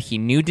bed. He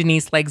knew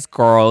Denise likes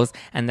girls,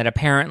 and that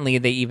apparently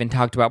they even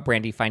talked about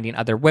Brandi finding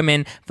other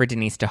women for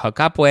Denise to hook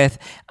up with.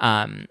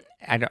 I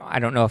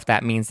don't know if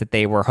that means that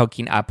they were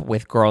hooking up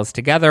with girls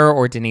together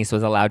or Denise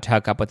was allowed to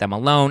hook up with them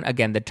alone.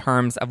 Again, the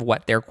terms of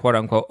what their quote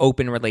unquote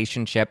open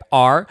relationship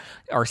are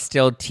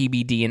still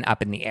TBD and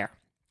up in the air.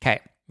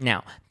 Okay.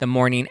 Now, the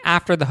morning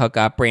after the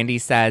hookup, Brandi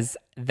says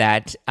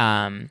that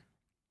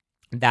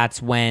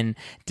that's when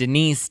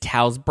Denise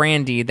tells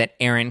Brandi that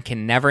Aaron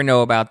can never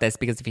know about this,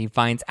 because if he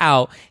finds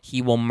out,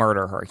 he will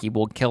murder her. He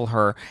will kill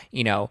her,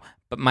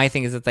 But my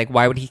thing is, it's like,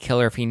 why would he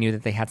kill her if he knew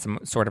that they had some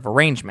sort of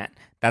arrangement?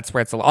 That's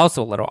where it's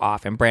also a little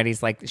off. And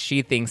Brandi's like,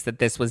 she thinks that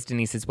this was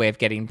Denise's way of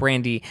getting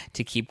Brandi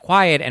to keep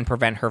quiet and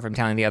prevent her from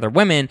telling the other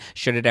women,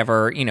 should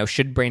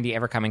Brandi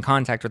ever come in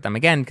contact with them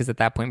again? Because at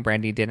that point,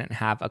 Brandi didn't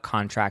have a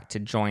contract to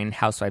join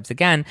Housewives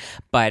again.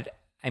 But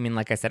I mean,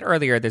 like I said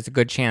earlier, there's a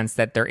good chance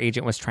that their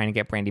agent was trying to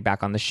get Brandi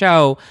back on the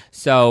show.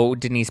 So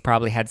Denise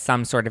probably had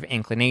some sort of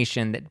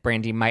inclination that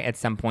Brandi might at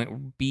some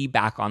point be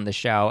back on the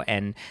show.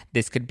 And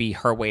this could be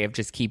her way of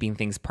just keeping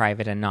things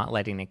private and not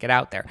letting it get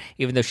out there.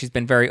 Even though she's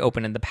been very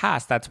open in the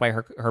past, that's why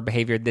her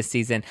behavior this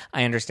season,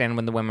 I understand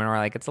when the women are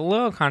like, it's a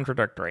little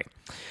contradictory.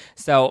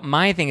 So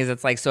my thing is,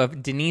 it's like, so if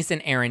Denise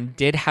and Aaron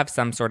did have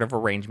some sort of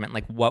arrangement,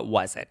 like what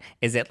was it?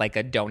 Is it like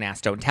a don't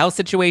ask, don't tell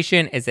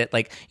situation? Is it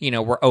like,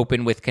 we're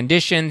open with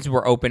conditions,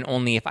 we're open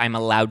only if I'm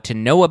allowed to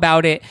know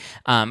about it?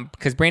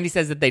 Because Brandi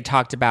says that they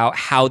talked about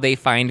how they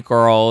find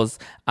girls.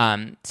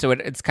 So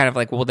it's kind of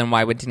like, well, then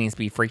why would Denise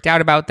be freaked out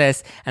about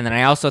this? And then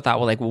I also thought,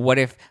 what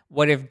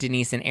if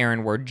Denise and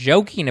Aaron were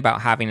joking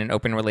about having an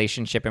open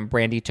relationship and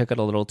Brandi took it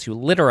a little too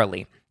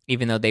literally,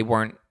 even though they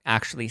weren't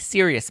actually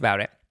serious about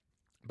it?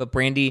 But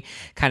Brandi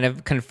kind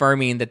of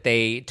confirming that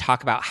they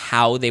talk about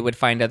how they would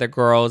find other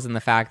girls and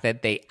the fact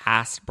that they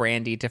asked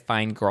Brandi to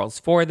find girls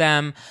for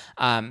them.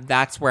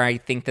 That's where I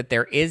think that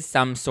there is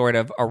some sort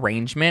of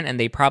arrangement, and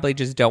they probably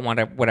just don't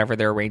want whatever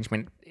their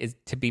arrangement is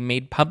to be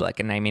made public.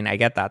 And I mean, I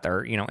get that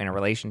they're, in a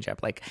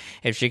relationship. Like,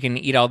 if she can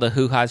eat all the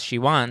hoo-has she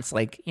wants,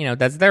 like,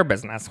 that's their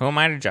business. Who am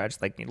I to judge?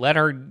 Like, let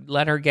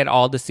her get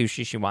all the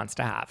sushi she wants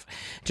to have.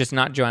 Just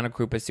not Joanna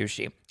Krupa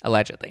sushi,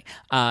 allegedly.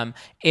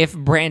 If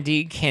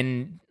Brandi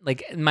can...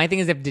 Like, my thing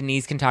is, if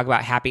Denise can talk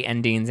about happy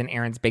endings and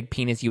Aaron's big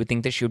penis, you would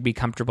think that she would be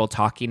comfortable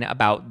talking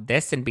about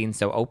this and being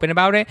so open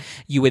about it.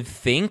 You would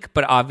think,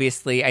 but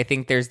obviously, I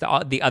think there's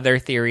the other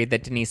theory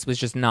that Denise was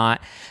just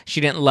she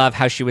didn't love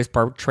how she was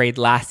portrayed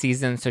last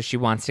season, so she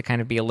wants to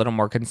kind of be a little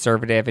more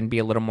conservative and be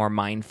a little more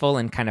mindful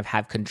and kind of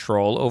have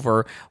control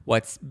over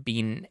what's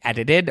being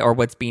edited or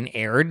what's being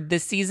aired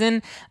this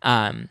season.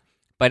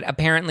 But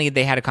apparently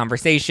they had a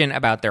conversation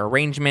about their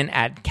arrangement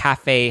at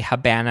Cafe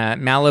Habana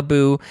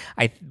Malibu.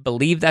 I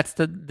believe that's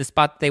the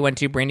spot they went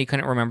to. Brandi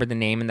couldn't remember the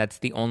name, and that's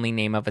the only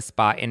name of a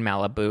spot in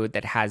Malibu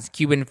that has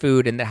Cuban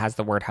food and that has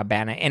the word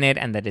Habana in it,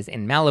 and that is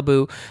in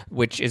Malibu,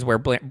 which is where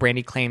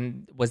Brandi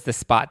claimed was the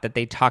spot that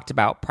they talked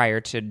about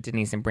prior to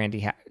Denise and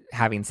Brandi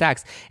having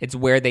sex. It's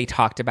where they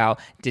talked about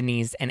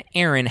Denise and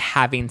Aaron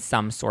having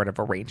some sort of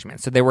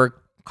arrangement. So there were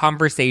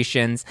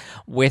conversations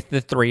with the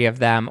three of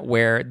them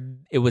where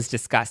it was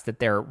discussed that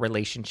their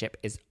relationship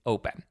is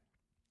open.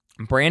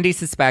 Brandi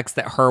suspects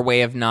that her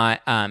way of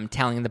not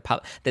telling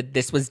that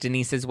this was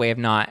Denise's way of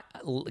not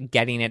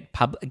getting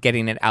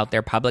it out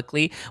there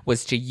publicly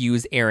was to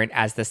use Aaron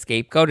as the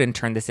scapegoat and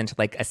turn this into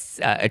like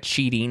a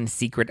cheating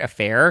secret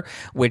affair,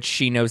 which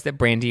she knows that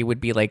Brandi would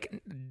be like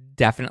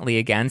definitely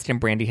against, and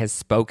Brandi has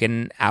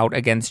spoken out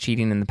against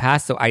cheating in the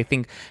past. So I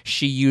think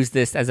she used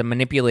this as a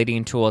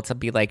manipulating tool to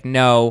be like,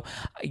 no,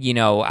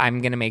 I'm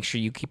going to make sure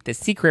you keep this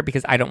secret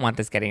because I don't want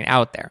this getting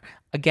out there.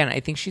 again, I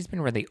think she's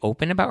been really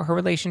open about her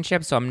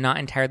relationship, so I'm not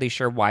entirely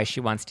sure why she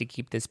wants to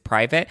keep this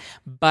private,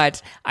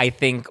 but I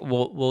think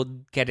we'll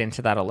get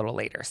into that a little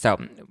later. So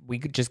we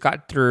just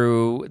got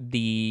through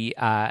the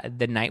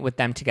night with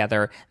them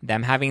together,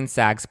 them having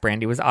sex.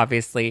 Brandi was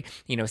obviously,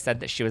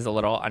 said that she was a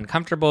little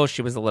uncomfortable.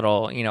 She was a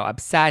little,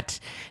 upset.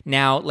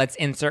 Now let's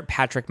insert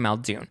Patrick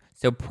Muldoon.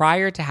 So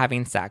prior to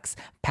having sex,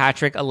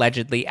 Patrick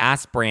allegedly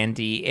asked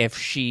Brandi if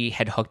she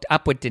had hooked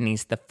up with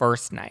Denise the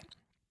first night.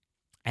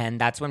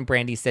 And that's when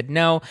Brandi said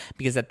no,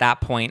 because at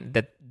that point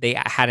that they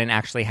hadn't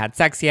actually had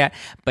sex yet.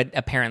 But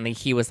apparently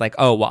he was like,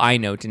 oh, well, I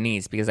know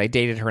Denise because I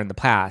dated her in the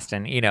past.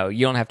 And, you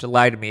don't have to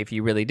lie to me if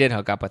you really did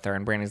hook up with her.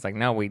 And Brandi's like,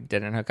 no, we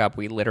didn't hook up.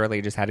 We literally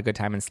just had a good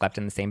time and slept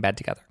in the same bed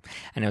together.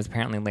 And it was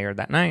apparently later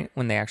that night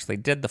when they actually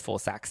did the full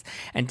sex.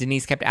 And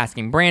Denise kept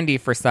asking Brandi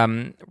for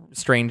some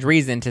strange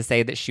reason to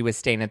say that she was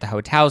staying at the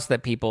hotel so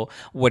that people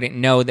wouldn't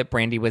know that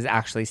Brandi was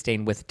actually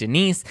staying with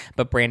Denise.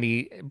 But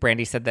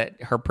Brandi said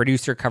that her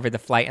producer covered the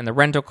flight and the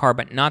rental car,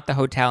 but not the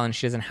hotel. And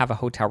she doesn't have a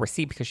hotel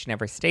receipt because she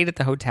never stayed at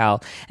the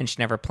hotel, and she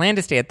never planned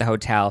to stay at the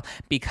hotel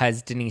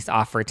because Denise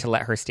offered to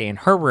let her stay in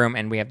her room,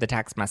 and we have the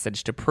text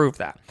message to prove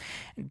that.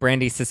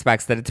 Brandi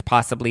suspects that it's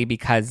possibly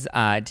because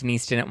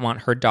Denise didn't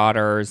want her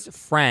daughter's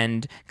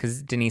friend,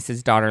 because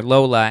Denise's daughter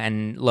Lola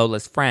and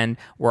Lola's friend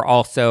were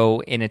also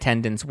in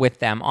attendance with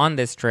them on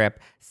this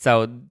trip.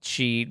 So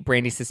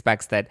Brandi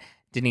suspects that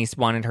Denise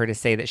wanted her to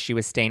say that she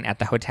was staying at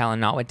the hotel and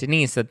not with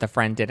Denise, so that the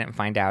friend didn't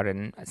find out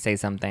and say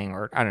something,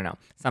 or I don't know,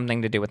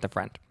 something to do with the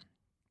friend.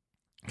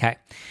 Okay.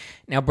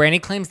 Now,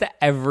 Brandi claims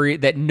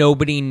that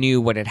nobody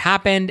knew what had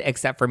happened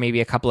except for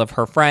maybe a couple of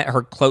her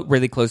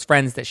really close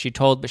friends that she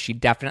told, but she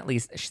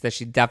said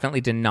she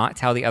definitely did not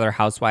tell the other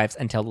housewives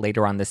until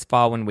later on this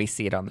fall when we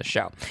see it on the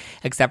show,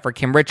 except for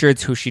Kim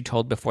Richards, who she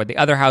told before the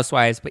other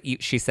housewives, but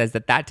she says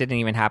that didn't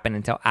even happen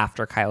until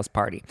after Kyle's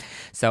party.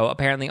 So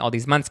apparently all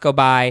these months go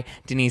by.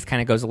 Denise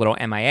kind of goes a little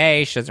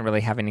MIA. She doesn't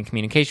really have any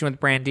communication with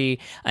Brandi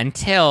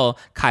until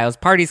Kyle's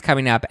party's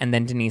coming up, and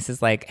then Denise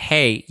is like,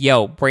 hey,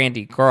 yo,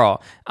 Brandi,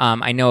 girl,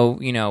 I know,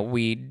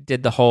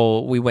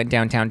 we went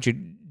downtown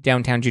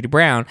Judy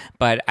Brown,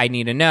 but I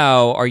need to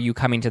know, are you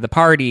coming to the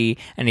party?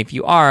 And if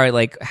you are,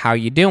 like, how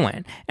you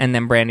doing? And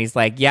then Brandi's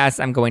like, yes,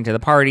 I'm going to the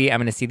party. I'm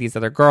going to see these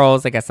other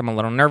girls. I guess I'm a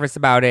little nervous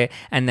about it.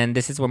 And then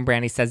this is when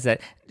Brandi says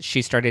that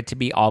she started to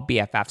be all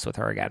BFFs with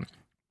her again.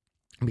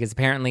 Because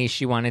apparently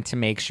she wanted to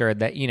make sure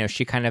that,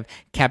 she kind of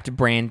kept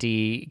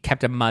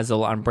a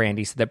muzzle on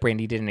Brandi so that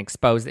Brandi didn't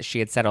expose that she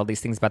had said all these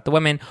things about the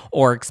women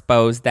or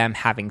expose them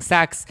having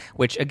sex,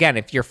 which, again,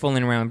 if you're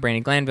fooling around with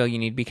Brandi Glanville, you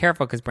need to be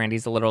careful because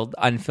Brandi's a little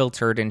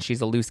unfiltered and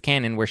she's a loose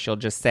cannon where she'll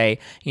just say,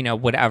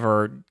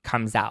 whatever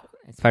comes out,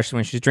 especially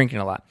when she's drinking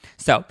a lot.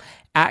 So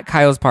at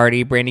Kyle's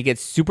party, Brandi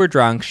gets super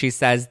drunk. She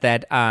says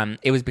that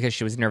it was because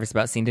she was nervous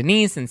about seeing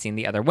Denise and seeing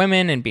the other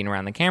women and being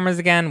around the cameras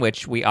again,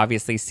 which we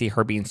obviously see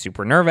her being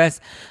super nervous.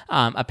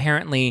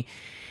 Apparently,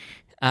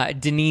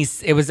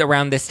 Denise, it was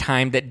around this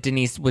time that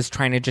Denise was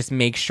trying to just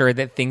make sure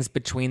that things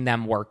between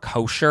them were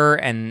kosher.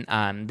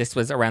 And this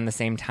was around the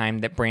same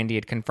time that Brandi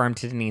had confirmed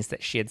to Denise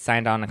that she had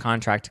signed on a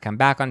contract to come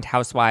back on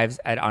Housewives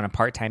on a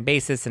part-time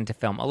basis and to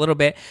film a little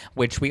bit,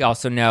 which we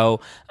also know,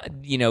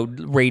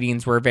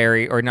 ratings were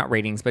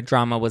but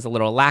drama was a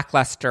little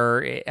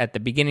lackluster at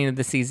the beginning of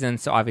the season.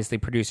 So obviously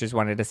producers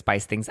wanted to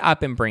spice things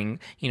up and bring,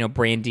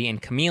 Brandi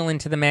and Camille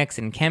into the mix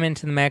and Kim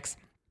into the mix,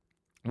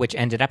 which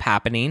ended up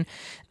happening.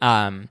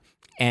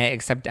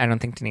 Except I don't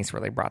think Denise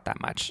really brought that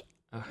much.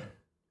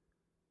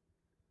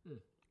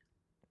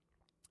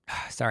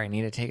 Sorry, I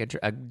need to take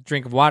a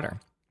drink of water.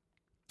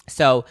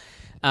 So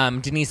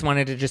Denise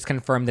wanted to just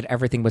confirm that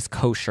everything was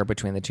kosher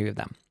between the two of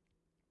them.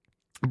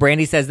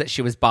 Brandi says that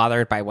she was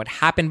bothered by what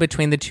happened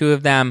between the two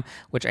of them,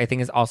 which I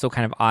think is also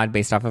kind of odd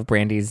based off of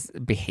Brandi's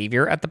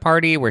behavior at the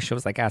party, where she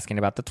was like asking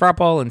about the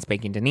throuple and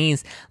spanking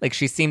Denise. Like,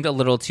 she seemed a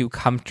little too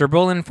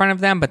comfortable in front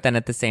of them, but then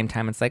at the same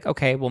time, it's like,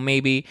 okay, well,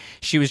 maybe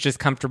she was just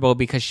comfortable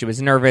because she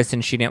was nervous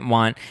and she didn't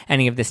want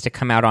any of this to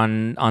come out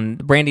on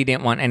Brandi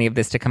didn't want any of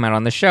this to come out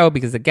on the show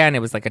because, again, it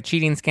was like a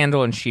cheating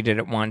scandal and she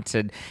didn't want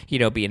to,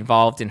 be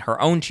involved in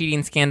her own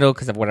cheating scandal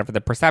because of whatever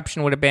the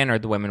perception would have been or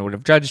the women would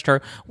have judged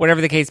her,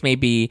 whatever the case may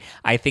be.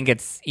 I think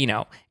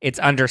it's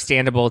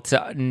understandable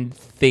to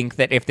think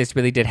that if this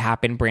really did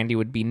happen, Brandi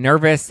would be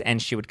nervous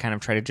and she would kind of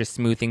try to just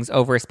smooth things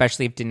over,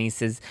 especially if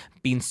Denise is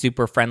being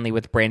super friendly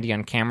with Brandi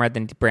on camera.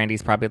 Then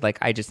Brandi's probably like,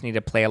 I just need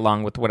to play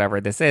along with whatever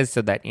this is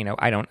so that,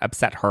 I don't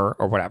upset her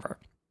or whatever.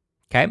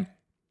 Okay?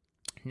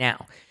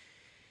 Now,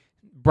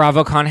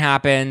 BravoCon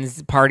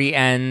happens, party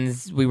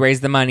ends, we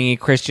raise the money,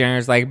 Kris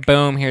Jenner's like,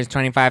 boom, here's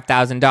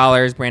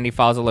 $25,000, Brandi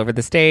falls all over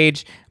the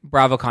stage,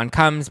 BravoCon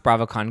comes,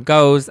 BravoCon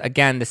goes.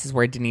 Again, this is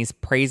where Denise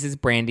praises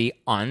Brandi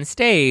on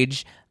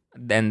stage.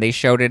 Then they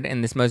showed it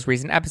in this most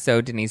recent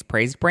episode. Denise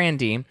praised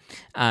Brandi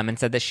and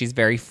said that she's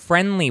very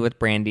friendly with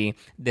Brandi.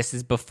 This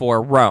is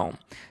before Rome.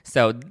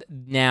 So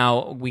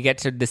now we get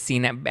to the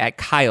scene at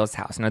Kyle's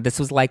house. Now, this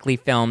was likely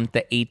filmed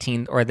the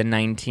 18th or the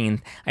 19th.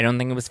 I don't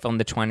think it was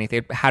filmed the 20th.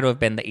 It had to have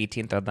been the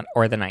 18th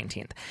or the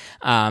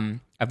 19th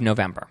of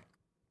November.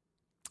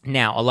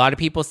 Now, a lot of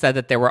people said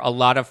that there were a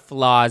lot of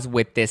flaws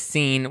with this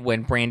scene.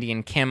 When Brandi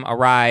and Kim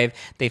arrived,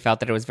 they felt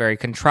that it was very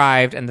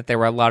contrived and that there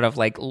were a lot of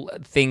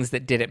things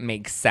that didn't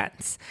make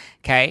sense.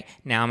 Okay,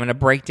 now I'm going to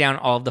break down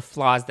all of the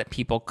flaws that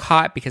people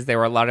caught, because there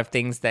were a lot of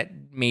things that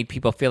made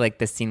people feel like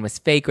this scene was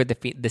fake or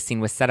the scene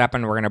was set up,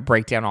 and we're going to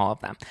break down all of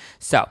them.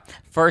 So,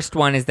 first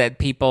one is that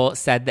people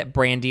said that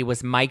Brandi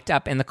was mic'd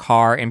up in the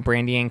car and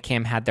Brandi and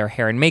Kim had their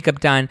hair and makeup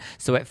done,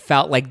 so it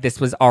felt like this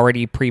was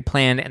already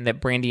pre-planned and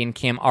that Brandi and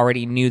Kim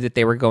already knew that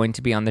they were going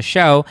to be on the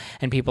show,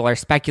 and people are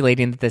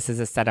speculating that this is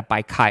a setup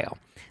by Kyle.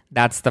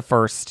 That's the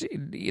first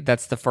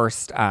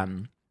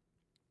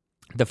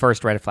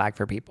red flag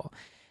for people.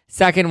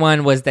 Second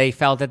one was they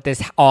felt that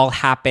this all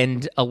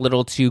happened a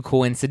little too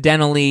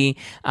coincidentally,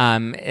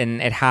 and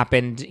it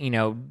happened,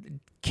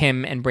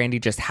 Kim and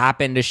Brandi just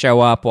happened to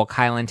show up while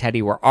Kyle and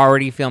Teddy were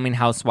already filming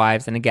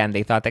Housewives, and again,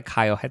 they thought that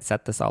Kyle had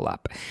set this all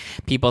up.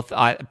 People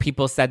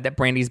said that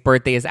Brandi's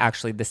birthday is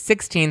actually the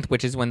 16th,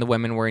 which is when the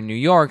women were in New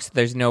York, so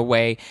there's no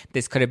way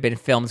this could have been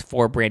filmed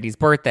for Brandi's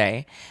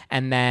birthday.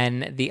 And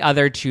then the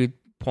other two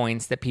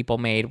points that people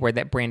made were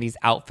that Brandi's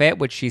outfit,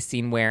 which she's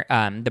seen wear,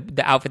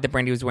 the outfit that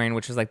Brandi was wearing,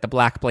 which was like the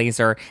black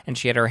blazer, and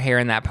she had her hair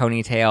in that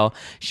ponytail.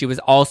 She was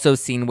also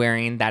seen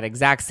wearing that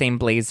exact same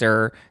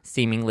blazer,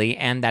 seemingly,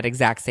 and that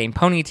exact same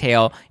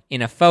ponytail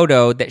in a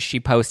photo that she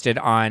posted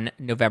on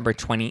November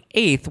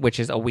 28th, which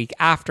is a week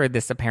after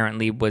this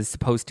apparently was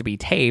supposed to be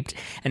taped.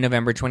 And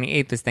November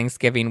 28th is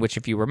Thanksgiving, which,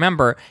 if you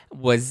remember,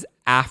 was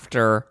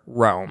after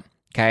Rome.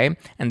 Okay,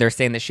 and they're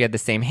saying that she had the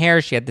same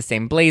hair, she had the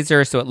same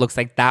blazer, so it looks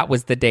like that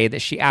was the day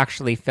that she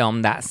actually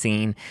filmed that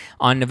scene,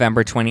 on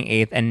November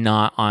 28th and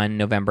not on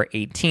November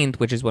 18th,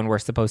 which is when we're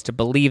supposed to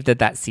believe that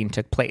that scene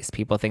took place.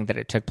 People think that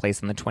it took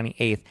place on the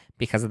 28th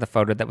because of the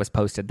photo that was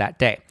posted that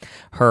day.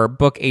 Her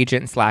book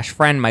agent /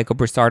 friend, Michael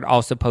Broussard,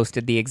 also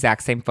posted the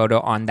exact same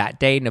photo on that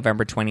day,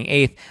 November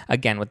 28th,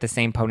 again with the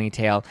same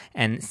ponytail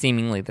and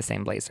seemingly the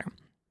same blazer.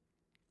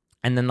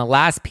 And then the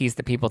last piece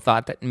that people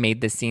thought that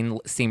made this scene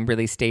seem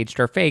really staged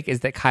or fake is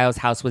that Kyle's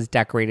house was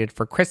decorated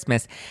for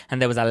Christmas,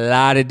 and there was a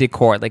lot of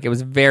decor. Like, it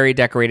was very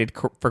decorated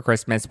for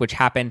Christmas, which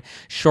happened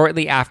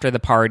shortly after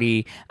the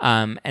party.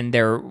 And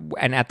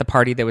at the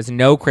party there was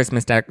no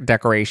Christmas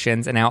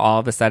decorations, and now all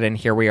of a sudden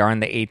here we are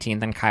on the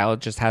 18th, and Kyle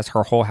just has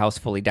her whole house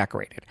fully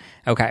decorated.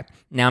 Okay,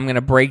 now I'm going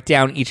to break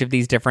down each of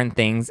these different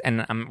things,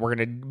 and we're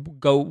going to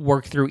go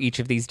work through each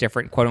of these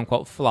different quote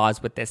unquote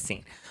flaws with this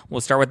scene.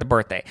 We'll start with the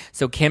birthday.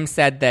 So Kim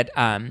said that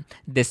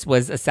this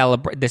was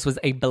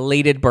a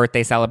belated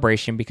birthday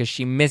celebration because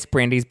she missed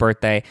Brandi's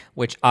birthday,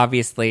 which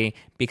obviously,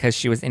 because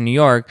she was in New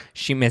York,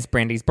 she missed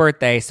Brandi's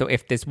birthday. So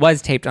if this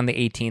was taped on the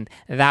 18th,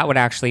 that would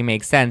actually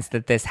make sense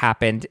that this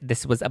happened.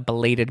 This was a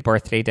belated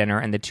birthday dinner,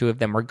 and the two of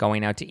them were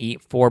going out to eat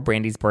for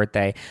Brandi's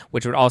birthday,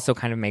 which would also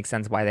kind of make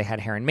sense why they had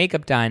hair and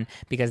makeup done,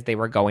 because they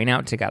were going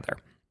out together.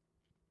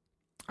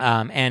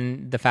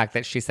 And the fact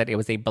that she said it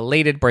was a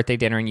belated birthday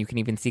dinner, and you can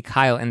even see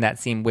Kyle in that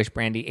scene wish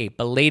Brandi a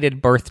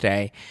belated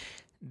birthday.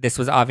 This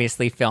was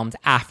obviously filmed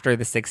after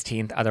the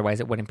 16th, otherwise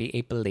it wouldn't be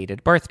a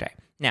belated birthday.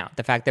 Now,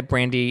 the fact that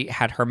Brandi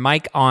had her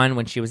mic on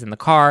when she was in the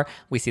car,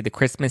 we see the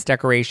Christmas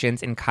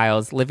decorations in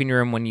Kyle's living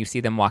room when you see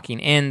them walking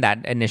in,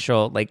 that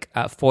initial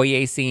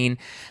foyer scene,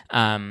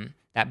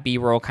 that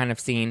B-roll kind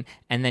of scene,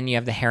 and then you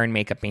have the hair and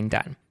makeup being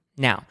done.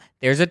 Now,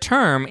 there's a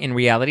term in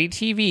reality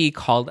TV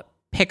called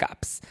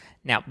pickups.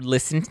 Now,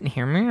 listen,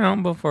 hear me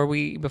out before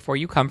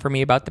you come for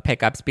me about the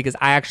pickups, because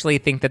I actually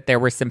think that there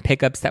were some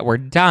pickups that were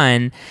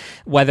done,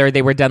 whether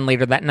they were done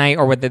later that night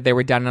or whether they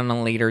were done on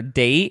a later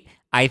date.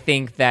 I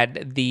think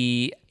that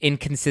the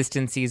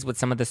inconsistencies with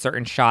some of the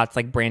certain shots,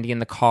 like Brandi in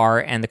the car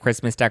and the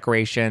Christmas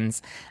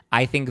decorations,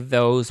 I think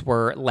those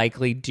were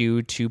likely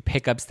due to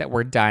pickups that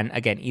were done,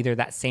 again, either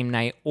that same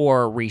night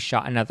or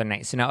reshot another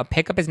night. So now, a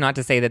pickup is not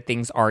to say that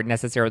things are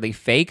necessarily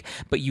fake,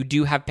 but you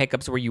do have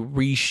pickups where you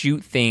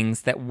reshoot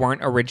things that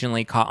weren't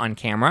originally caught on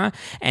camera.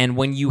 And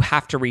when you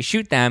have to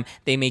reshoot them,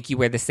 they make you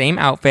wear the same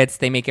outfits.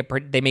 They make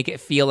it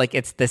feel like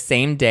it's the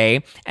same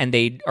day, and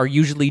they are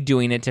usually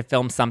doing it to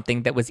film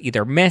something that was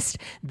either missed,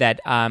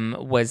 that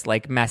was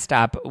like messed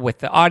up with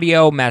the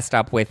audio, messed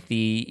up with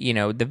the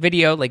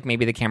video, like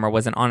maybe the camera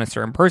wasn't on a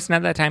certain person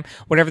at that time.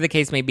 Whatever the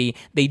case may be,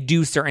 they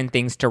do certain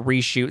things to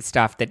reshoot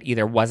stuff that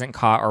either wasn't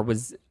caught or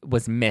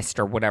was missed,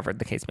 or whatever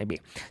the case may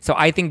be. So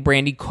I think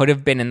Brandi could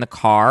have been in the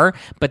car,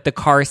 but the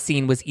car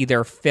scene was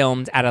either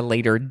filmed at a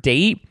later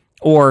date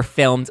or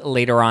filmed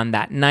later on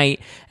that night,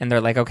 and they're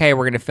like, okay,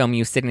 we're going to film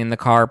you sitting in the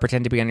car,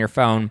 pretend to be on your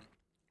phone.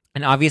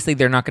 And obviously,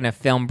 they're not going to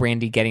film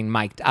Brandi getting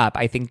mic'd up.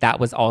 I think that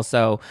was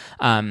also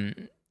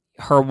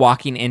her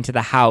walking into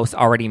the house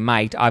already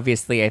mic'd.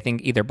 Obviously, I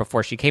think either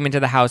before she came into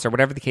the house or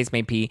whatever the case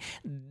may be,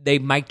 they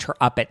mic'd her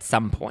up at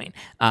some point.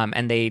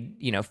 And they,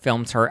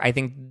 filmed her. I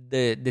think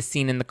the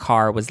scene in the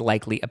car was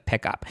likely a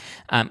pickup.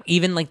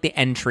 Even like the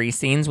entry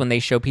scenes when they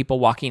show people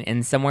walking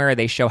in somewhere, or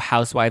they show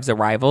housewives'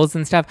 arrivals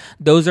and stuff,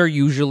 those are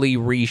usually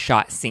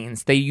reshot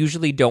scenes. They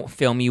usually don't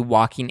film you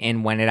walking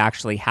in when it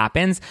actually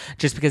happens,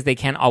 just because they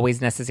can't always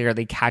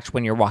necessarily catch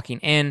when you're walking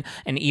in.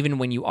 And even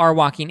when you are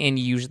walking in,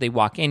 you usually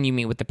walk in, you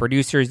meet with the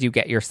producers, you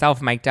you get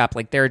yourself mic'd up.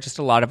 Like there are just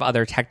a lot of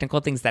other technical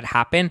things that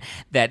happen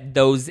that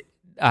those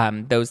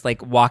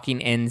like walking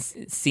in,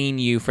 seeing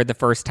you for the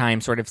first time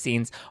sort of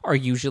scenes are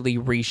usually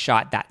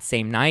reshot that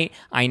same night.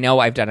 I know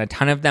I've done a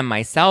ton of them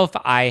myself.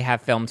 I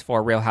have filmed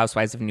for Real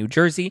Housewives of New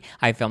Jersey.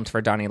 I filmed for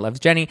Donnie Loves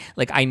Jenny.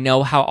 Like I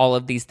know how all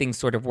of these things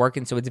sort of work.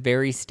 And so it's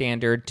very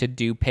standard to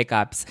do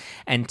pickups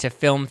and to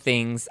film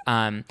things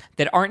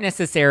that aren't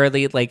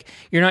necessarily like,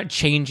 you're not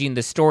changing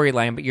the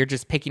storyline, but you're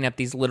just picking up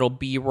these little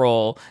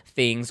B-roll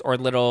things or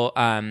little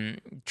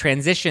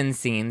transition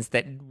scenes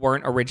that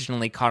weren't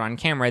originally caught on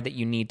camera that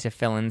you need to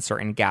fill in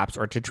certain gaps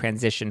or to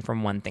transition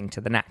from one thing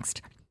to the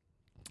next.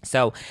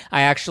 So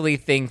I actually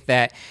think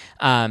that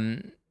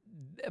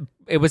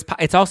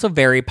it's also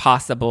very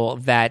possible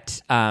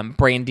that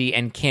Brandi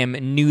and Kim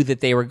knew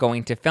that they were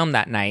going to film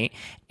that night,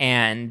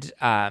 and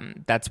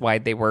that's why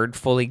they were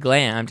fully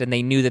glammed, and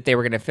they knew that they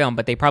were going to film,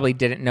 but they probably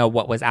didn't know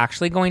what was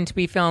actually going to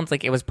be filmed.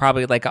 Like it was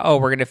probably like, oh,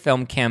 we're going to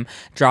film Kim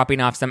dropping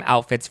off some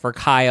outfits for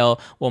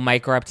Kyle. We'll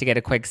mic her up to get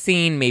a quick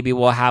scene. Maybe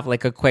we'll have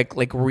like a quick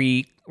like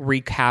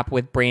recap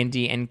with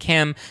Brandi and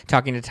Kim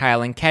talking to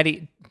Kyle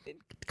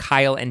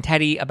and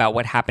Teddy about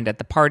what happened at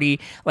the party.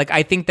 Like,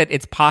 I think that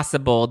it's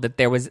possible that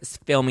there was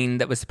filming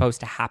that was supposed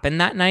to happen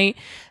that night.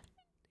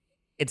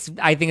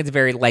 I think it's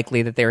very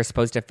likely that they were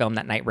supposed to film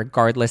that night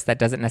regardless. That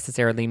doesn't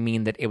necessarily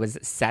mean that it was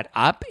set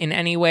up in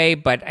any way,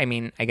 but I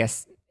mean, I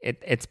guess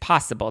it's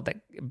possible that,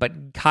 but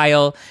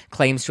Kyle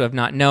claims to have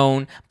not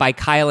known. By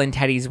Kyle and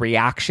Teddy's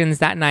reactions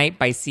that night,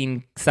 by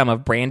seeing some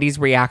of Brandi's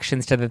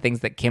reactions to the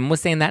things that Kim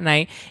was saying that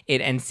night,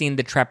 and seeing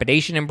the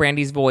trepidation in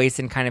Brandi's voice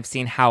and kind of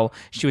seeing how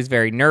she was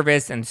very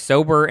nervous and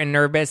sober and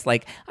nervous.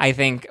 Like, I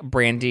think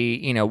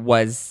Brandi,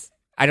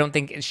 I don't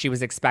think she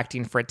was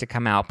expecting for it to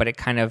come out, but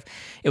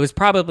it was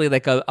probably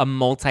like a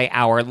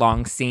multi-hour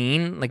long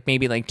scene, like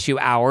maybe like 2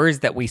 hours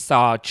that we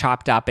saw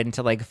chopped up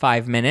into like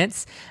 5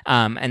 minutes.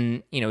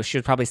 And, she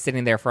was probably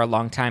sitting there for a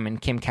long time,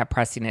 and Kim kept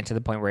pressing it to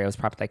the point where it was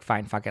probably like,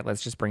 fine, fuck it,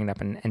 let's just bring it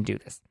up and do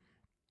this.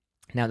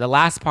 Now, the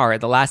last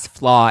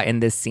flaw in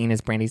this scene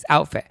is Brandi's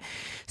outfit.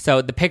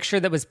 So the picture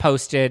that was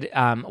posted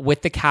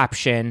with the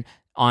caption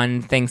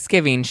on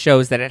Thanksgiving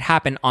shows that it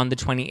happened on the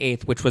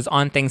 28th, which was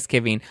on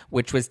Thanksgiving,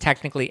 which was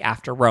technically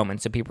after Rome.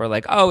 And so people are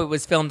like, oh, it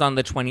was filmed on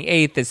the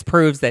 28th. This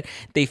proves that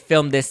they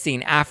filmed this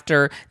scene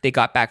after they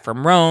got back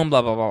from Rome,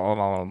 blah, blah, blah, blah,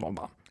 blah, blah,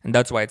 blah. And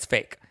that's why it's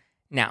fake.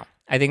 Now,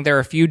 I think there are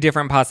a few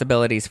different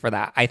possibilities for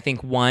that. I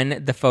think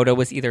one, the photo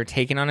was either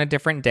taken on a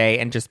different day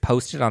and just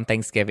posted on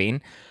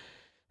Thanksgiving.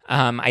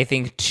 I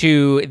think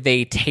two,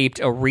 they taped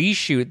a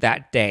reshoot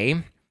that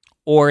day,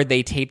 or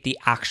they taped the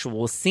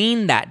actual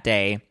scene that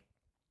day.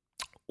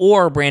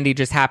 Or Brandi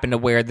just happened to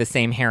wear the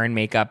same hair and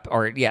makeup,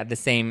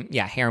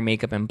 hair,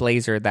 makeup, and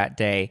blazer that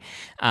day,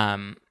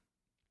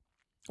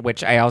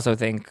 which I also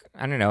think,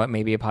 I don't know, it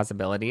may be a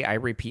possibility. I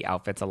repeat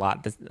outfits a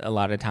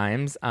lot of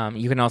times.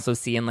 You can also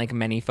see in like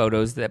many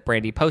photos that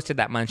Brandi posted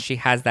that month, she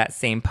has that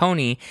same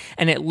pony,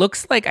 and it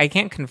looks like, I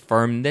can't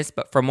confirm this,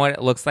 but from what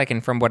it looks like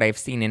and from what I've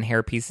seen in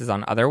hair pieces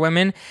on other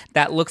women,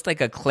 that looks like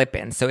a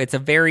clip-in. So it's a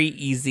very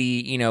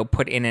easy,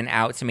 put in and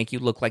out to make you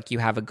look like you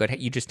have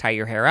you just tie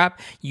your hair up,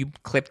 you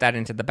clip that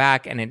into the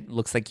back, and it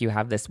looks like you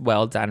have this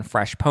well-done,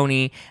 fresh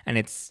pony, and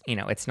it's,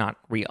 it's not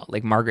real.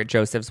 Like Margaret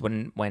Joseph's,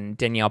 when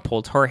Danielle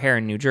pulled her hair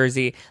in New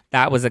Jersey,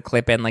 that was a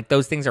clip-in. Like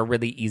those things are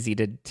really easy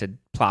to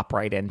plop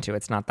right into.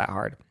 It's not that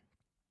hard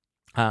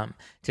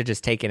to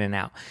just take in and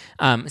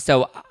out.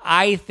 So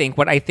I think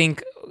what I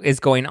think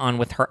is going on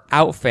with her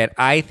outfit,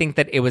 I think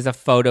that it was a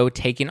photo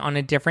taken on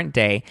a different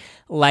day,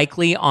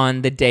 likely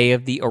on the day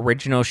of the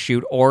original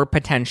shoot or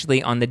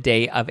potentially on the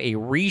day of a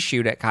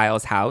reshoot at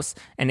Kyle's house.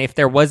 And if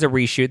there was a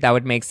reshoot, that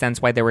would make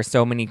sense why there were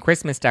so many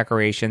Christmas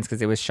decorations,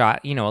 because it was shot,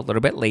 a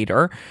little bit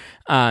later.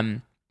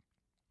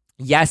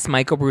 Yes,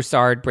 Michael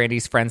Broussard,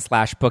 Brandi's friend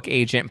 / book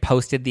agent,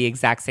 posted the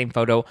exact same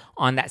photo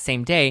on that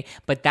same day,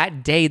 but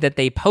that day that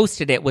they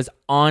posted it was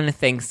on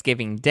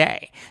Thanksgiving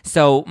Day.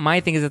 So my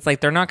thing is, it's like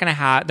they're not going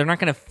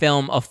to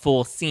film a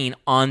full scene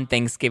on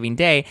Thanksgiving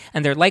Day,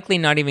 and they're likely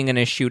not even going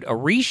to shoot a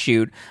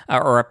reshoot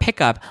or a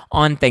pickup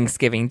on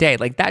Thanksgiving Day.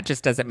 Like that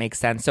just doesn't make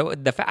sense. So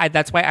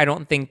that's why I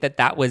don't think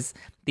that was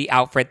the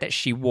outfit that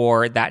she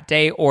wore that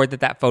day, or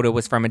that photo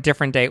was from a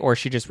different day, or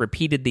she just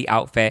repeated the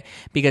outfit,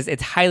 because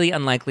it's highly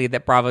unlikely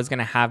that Bravo's going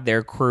to have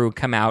their crew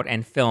come out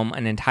and film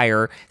an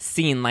entire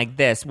scene like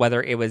this,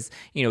 whether it was,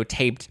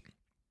 taped,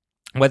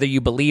 whether you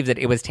believe that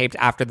it was taped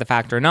after the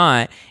fact or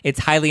not.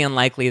 It's highly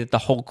unlikely that the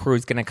whole crew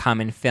is going to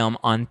come and film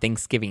on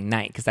Thanksgiving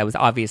night, because that was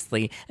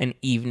obviously an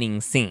evening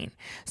scene.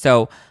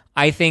 So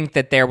I think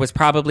that there was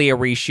probably a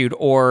reshoot,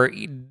 or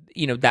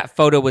that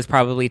photo was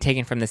probably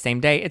taken from the same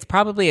day. It's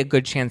probably a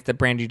good chance that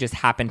Brandi just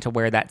happened to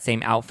wear that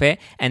same outfit,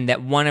 and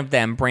that one of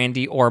them,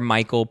 Brandi or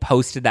Michael,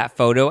 posted that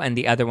photo and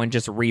the other one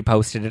just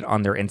reposted it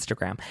on their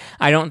Instagram.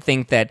 I don't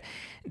think that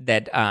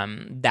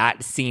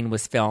scene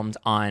was filmed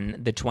on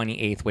the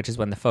 28th, which is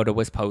when the photo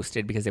was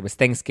posted, because it was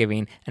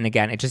Thanksgiving. And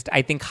again,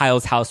 I think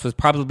Kyle's house was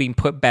probably being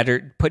put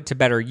to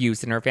better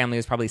use, and her family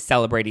was probably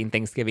celebrating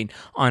Thanksgiving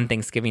on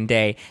Thanksgiving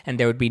Day, and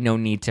there would be no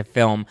need to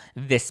film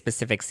this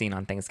specific scene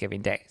on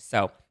Thanksgiving Day.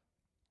 So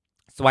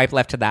Swipe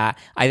left to that.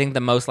 I think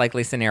the most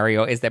likely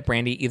scenario is that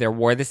Brandi either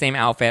wore the same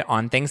outfit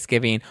on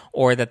Thanksgiving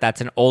or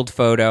that's an old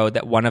photo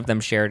that one of them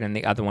shared and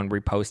the other one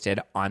reposted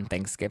on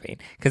Thanksgiving.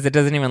 Because it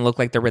doesn't even look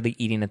like they're really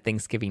eating a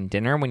Thanksgiving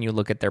dinner when you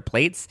look at their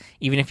plates.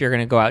 Even if you're going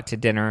to go out to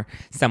dinner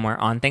somewhere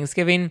on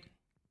Thanksgiving,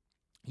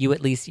 you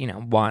at least,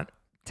 want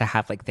to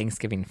have like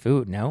Thanksgiving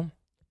food, no?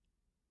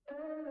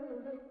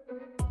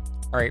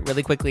 All right,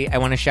 really quickly, I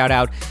want to shout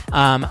out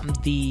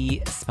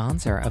the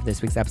sponsor of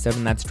this week's episode,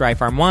 and that's Dry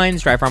Farm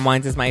Wines. Dry Farm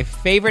Wines is my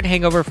favorite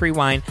hangover-free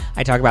wine.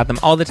 I talk about them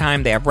all the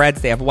time. They have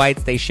reds, they have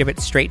whites, they ship it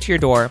straight to your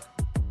door.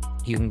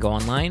 You can go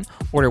online,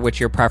 order what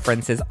your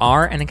preferences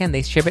are, and again,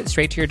 they ship it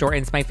straight to your door,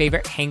 and it's my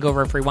favorite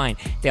hangover-free wine.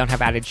 They don't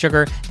have added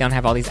sugar, they don't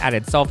have all these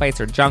added sulfites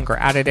or junk or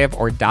additive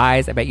or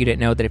dyes. I bet you didn't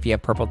know that if you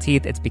have purple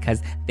teeth, it's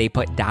because they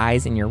put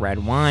dyes in your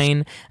red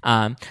wine.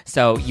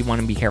 So you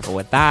want to be careful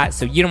with that.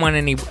 So you don't want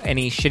any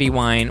shitty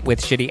wine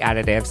with shitty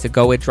additives, so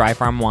go with Dry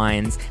Farm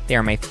Wines. They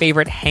are my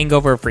favorite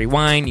hangover-free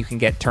wine. You can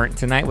get turned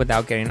tonight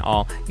without getting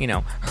all,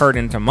 hurt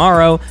in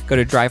tomorrow. Go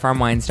to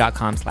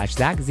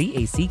dryfarmwines.com/Zack,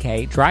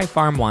 Z-A-C-K,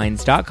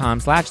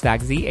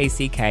 dryfarmwines.com/Zack,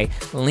 Z-A-C-K.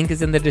 Link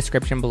is in the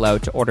description below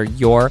to order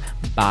your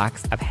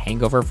box of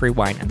hangover-free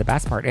wine. And the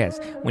best part is,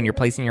 when you're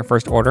placing your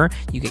first order,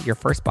 you get your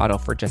first bottle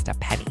for just a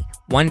penny.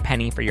 1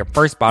 penny for your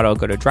first bottle.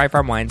 Go to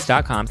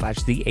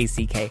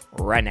dryfarmwines.com/ZACK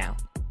right now.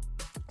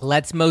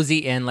 Let's mosey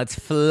in. Let's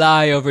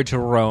fly over to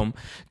Rome.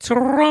 To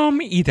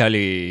Rome,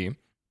 Italy.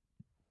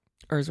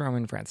 Or is Rome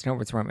in France? No,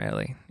 it's Rome,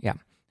 Italy. Yeah.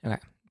 Okay.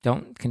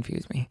 Don't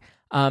confuse me.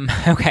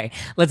 Okay,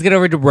 let's get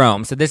over to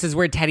Rome. So this is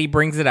where Teddy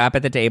brings it up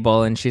at the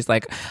table, and she's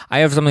like, I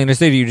have something to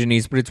say to you,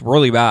 Denise, but it's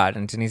really bad.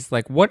 And Denise is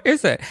like, what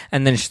is it?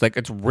 And then she's like,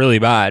 it's really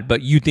bad,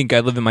 but you think I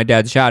live in my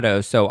dad's shadow,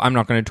 so I'm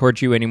not going to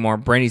torture you anymore.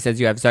 Brandi says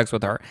you have sex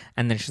with her.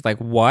 And then she's like,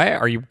 what?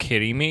 Are you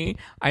kidding me?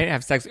 I didn't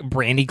have sex.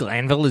 Brandi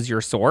Glanville is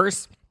your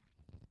source?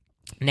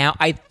 Now,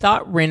 I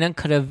thought Rinna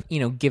could have,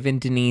 given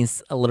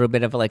Denise a little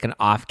bit of like an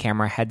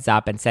off-camera heads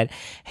up and said,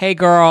 hey,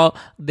 girl,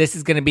 this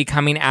is going to be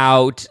coming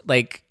out,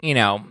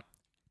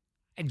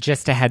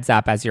 just a heads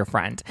up as your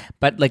friend.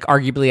 But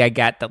arguably I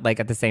get that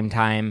at the same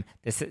time,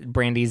 this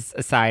Brandi's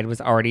side was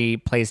already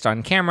placed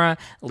on camera.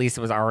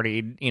 Lisa was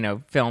already,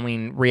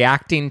 filming,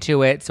 reacting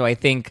to it. So I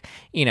think,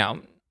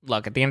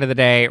 look, at the end of the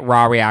day,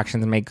 raw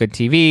reactions make good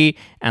TV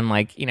and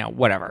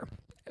whatever.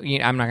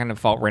 I'm not going to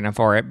fault Rinna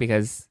for it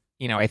because,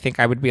 I think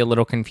I would be a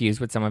little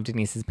confused with some of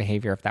Denise's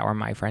behavior if that were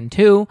my friend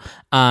too.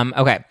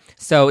 Okay,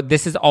 so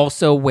this is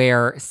also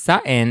where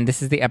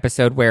this is the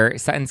episode where in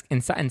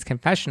Sutton's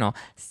confessional,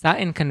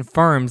 Sutton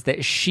confirms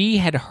that she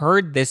had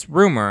heard this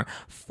rumor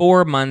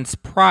 4 months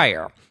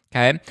prior.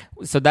 Okay,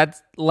 so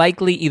that's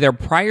likely either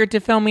prior to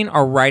filming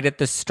or right at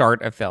the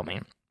start of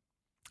filming.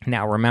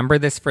 Now, remember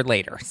this for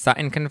later.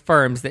 Sutton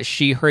confirms that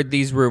she heard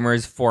these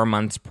rumors 4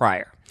 months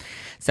prior.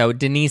 So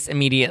Denise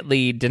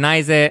immediately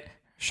denies it.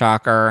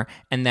 Shocker.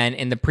 And then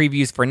in the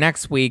previews for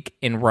next week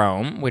in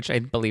Rome, which I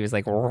believe is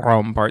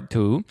Rome Part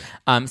 2.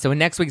 So in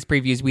next week's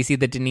previews, we see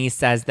that Denise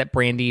says that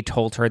Brandi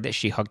told her that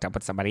she hooked up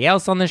with somebody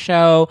else on the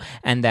show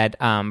and that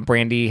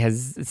Brandi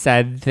has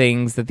said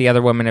things that the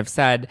other women have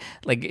said.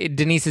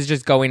 Denise is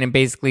just going and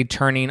basically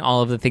turning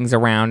all of the things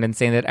around and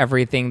saying that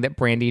everything that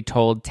Brandi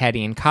told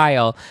Teddy and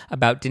Kyle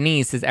about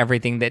Denise is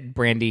everything that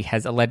Brandi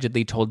has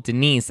allegedly told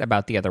Denise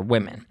about the other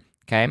women.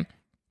 Okay?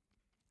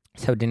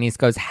 So Denise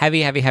goes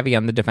heavy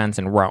on the defense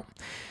in Rome.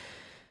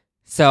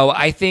 So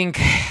I think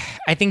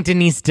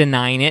Denise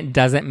denying it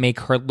doesn't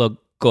make her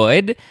look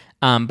good.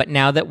 But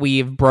now that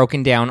we've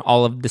broken down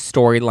all of the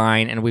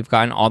storyline and we've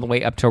gotten all the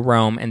way up to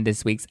Rome in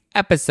this week's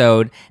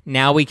episode,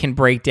 now we can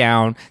break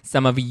down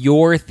some of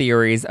your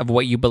theories of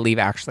what you believe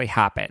actually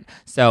happened.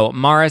 So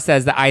Mara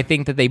says that I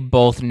think that they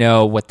both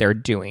know what they're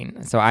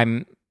doing. So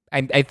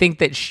I think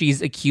that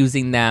she's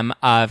accusing them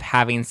of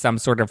having some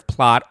sort of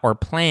plot or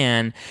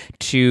plan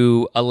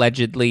to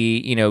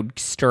allegedly,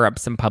 stir up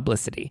some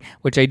publicity,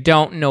 which I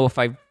don't know if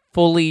I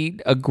fully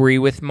agree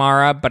with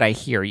Mara, but I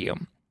hear you.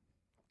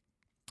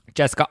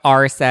 Jessica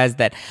R says,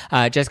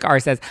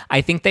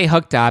 I think they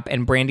hooked up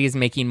and Brandi is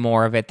making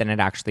more of it than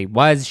it actually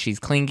was. She's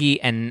clingy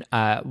and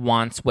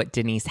wants what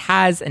Denise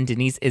has, and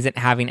Denise isn't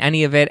having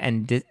any of it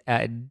and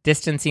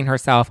distancing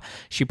herself.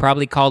 She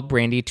probably called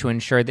Brandi to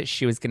ensure that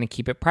she was going to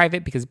keep it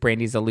private because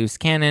Brandi's a loose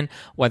cannon.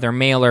 Whether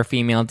male or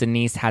female,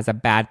 Denise has a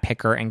bad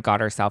picker and got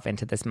herself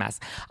into this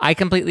mess. I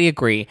completely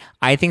agree.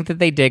 I think that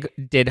they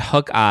did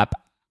hook up.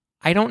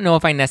 I don't know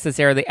if I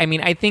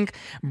think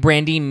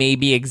Brandi may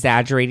be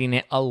exaggerating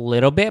it a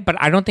little bit, but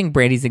I don't think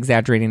Brandi's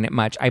exaggerating it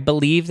much. I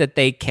believe that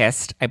they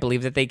kissed. I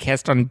believe that they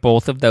kissed on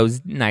both of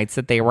those nights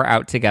that they were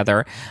out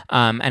together.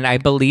 And I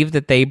believe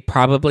that they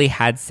probably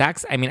had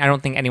sex. I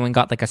don't think anyone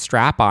got a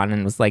strap on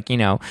and was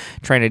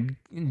trying to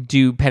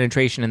do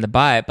penetration in the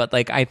butt, but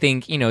I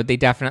think, they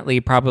definitely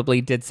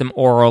probably did some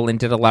oral and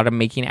did a lot of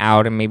making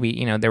out, and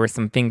maybe, there were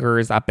some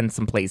fingers up in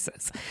some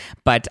places.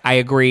 But I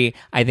agree.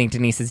 I think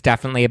Denise is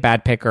definitely a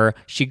bad picker.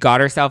 She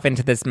got herself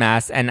into this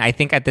mess, and I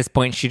think at this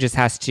point she just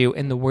has to,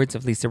 in the words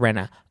of Lisa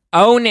Rinna,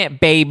 own it,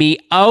 baby,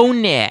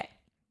 own it.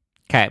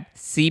 Okay,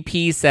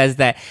 CP says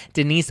that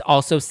Denise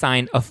also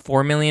signed a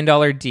 $4 million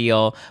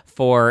deal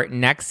for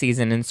next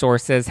season, and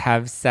sources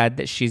have said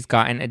that she's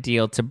gotten a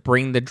deal to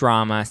bring the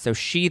drama. So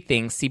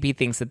CP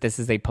thinks that this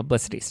is a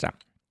publicity stunt.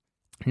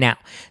 Now,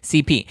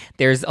 CP,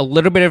 there's a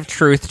little bit of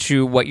truth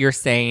to what you're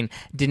saying.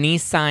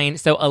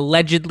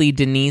 Allegedly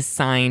Denise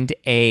signed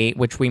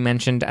which we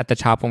mentioned at the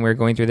top when we were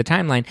going through the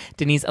timeline,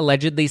 Denise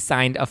allegedly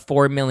signed a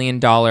 $4 million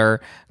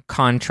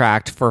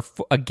contract for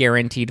a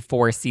guaranteed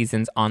 4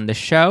 seasons on the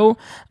show.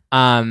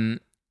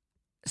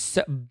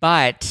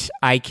 But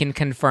I can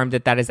confirm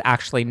that is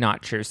actually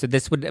not true. So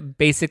this would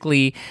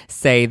basically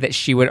say that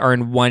she would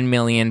earn $1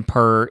 million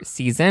per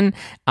season.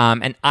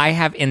 And I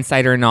have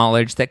insider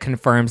knowledge that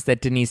confirms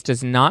that Denise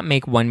does not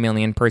make $1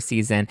 million per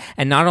season.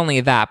 And not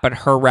only that, but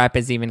her rep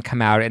has even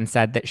come out and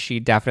said that she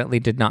definitely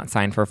did not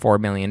sign for $4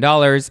 million.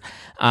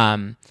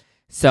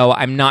 So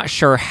I'm not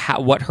sure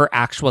what her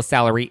actual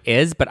salary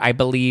is, but I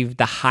believe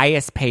the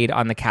highest paid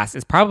on the cast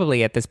is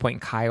probably at this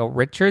point Kyle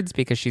Richards,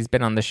 because she's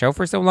been on the show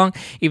for so long,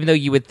 even though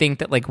you would think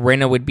that like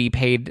Rinna would be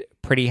paid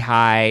pretty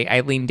high.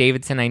 Eileen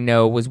Davidson, I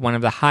know, was one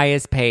of the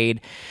highest paid.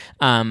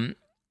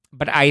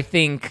 But I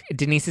think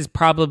Denise is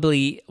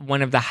probably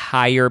one of the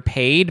higher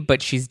paid,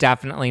 but she's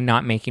definitely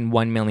not making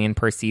 $1 million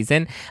per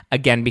season.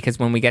 Again, because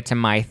when we get to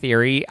my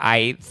theory,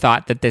 I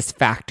thought that this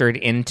factored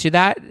into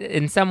that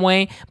in some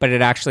way, but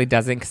it actually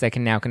doesn't, because I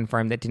can now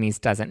confirm that Denise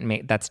doesn't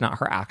make, that's not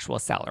her actual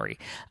salary.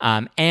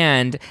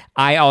 And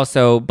I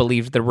also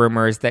believed the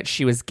rumors that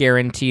she was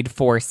guaranteed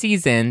 4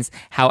 seasons.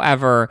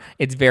 However,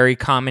 it's very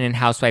common in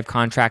housewife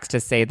contracts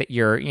to say that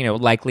you're,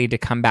 likely to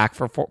come back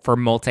for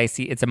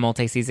it's a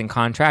multi-season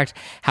contract.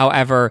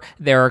 However,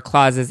 there are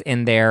clauses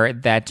in there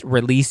that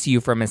release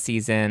you from a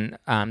season,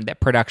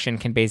 that production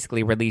can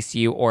basically release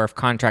you, or if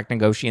contract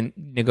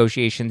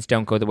negotiations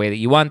don't go the way that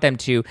you want them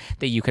to,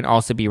 that you can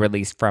also be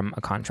released from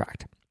a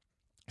contract.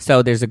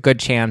 So there's a good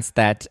chance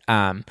that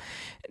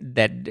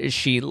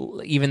she,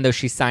 even though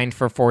she signed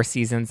for 4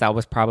 seasons, that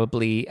was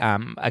probably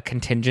a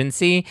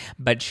contingency,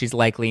 but she's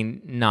likely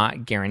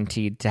not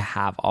guaranteed to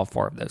have all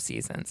 4 of those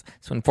seasons.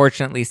 So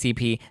unfortunately,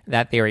 CP,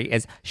 that theory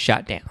is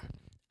shut down.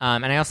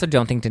 And I also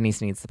don't think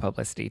Denise needs the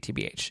publicity,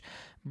 TBH.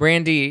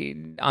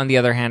 Brandi, on the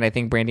other hand, I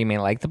think Brandi may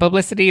like the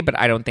publicity, but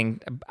I don't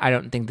think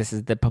this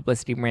is the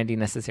publicity Brandi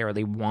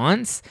necessarily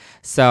wants.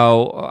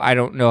 So I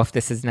don't know if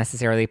this is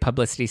necessarily a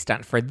publicity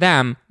stunt for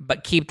them,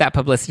 but keep that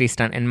publicity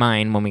stunt in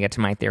mind when we get to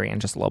my theory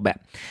in just a little bit.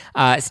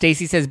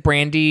 Stacey says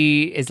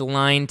Brandi is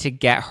lying to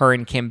get her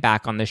and Kim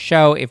back on the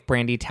show. If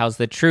Brandi tells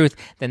the truth,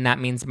 then that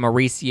means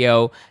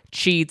Mauricio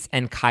cheats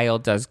and Kyle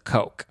does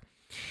coke.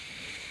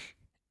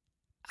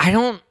 I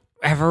don't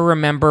ever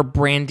remember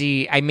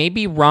Brandi, I may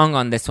be wrong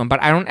on this one, but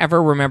I don't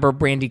ever remember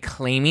Brandi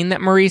claiming that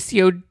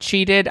Mauricio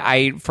cheated.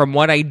 From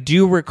what I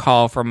do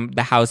recall from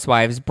the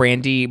Housewives,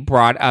 Brandi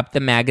brought up the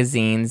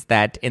magazines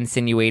that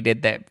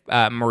insinuated that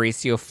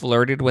Mauricio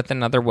flirted with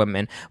another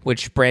woman,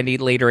 which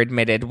Brandi later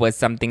admitted was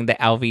something that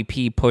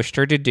LVP pushed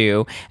her to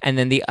do. And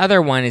then the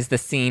other one is the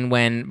scene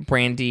when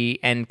Brandi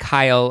and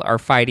Kyle are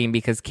fighting,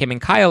 because Kim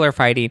and Kyle are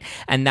fighting,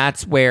 and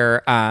that's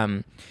where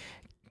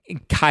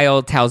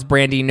Kyle tells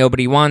Brandi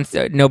nobody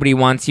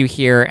wants you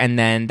here, and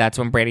then that's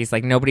when Brandi's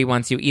like, nobody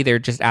wants you either,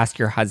 just ask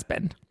your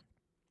husband,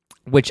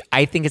 which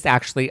I think is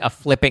actually a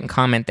flippant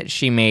comment that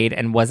she made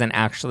and wasn't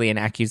actually an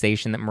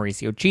accusation that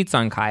Mauricio cheats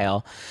on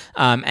Kyle.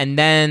 And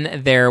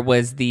then there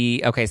was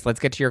so let's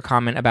get to your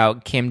comment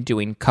about Kim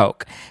doing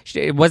coke.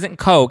 It wasn't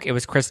coke, it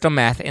was crystal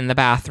meth in the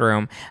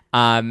bathroom,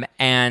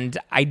 and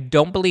I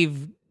don't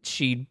believe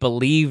she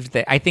believed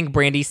that. I think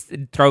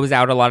Brandi throws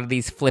out a lot of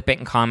these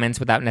flippant comments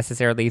without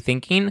necessarily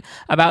thinking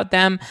about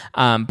them.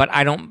 But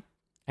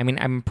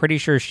I'm pretty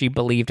sure she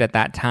believed at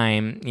that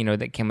time,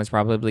 that Kim was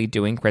probably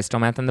doing crystal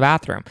meth in the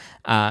bathroom.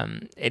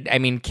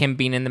 Kim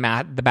being in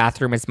the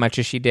bathroom as much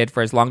as she did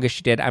for as long as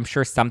she did, I'm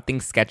sure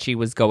something sketchy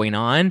was going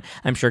on.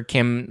 I'm sure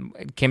Kim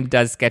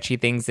does sketchy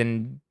things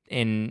in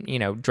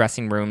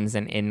dressing rooms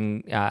and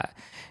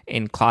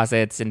in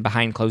closets and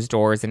behind closed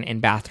doors and in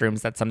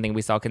bathrooms. That's something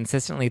we saw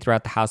consistently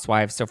throughout the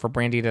Housewives. So for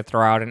Brandi to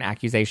throw out an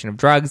accusation of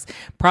drugs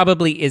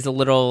probably is a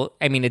little,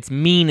 it's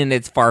mean and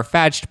it's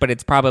far-fetched, but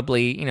it's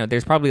probably,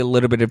 there's probably a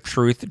little bit of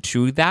truth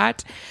to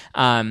that.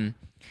 I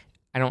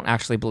don't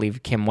actually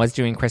believe Kim was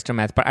doing crystal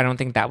meth, but I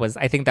think that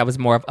was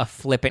more of a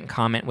flippant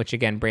comment, which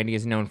again, Brandi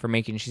is known for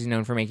making. She's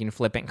known for making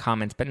flippant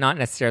comments, but not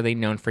necessarily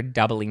known for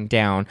doubling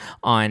down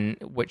on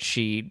what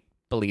she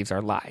believes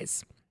are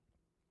lies.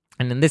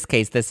 And in this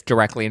case, this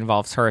directly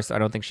involves her, so I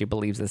don't think she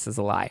believes this is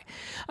a lie.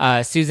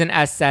 Susan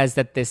S. says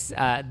that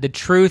the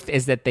truth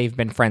is that they've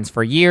been friends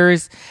for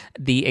years.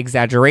 The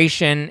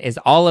exaggeration is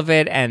all of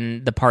it,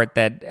 and the part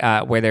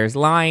that where there's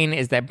lying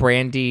is that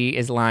Brandi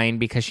is lying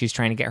because she's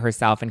trying to get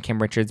herself and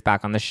Kim Richards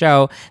back on the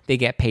show. They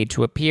get paid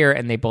to appear,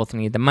 and they both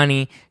need the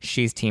money.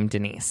 She's Team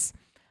Denise.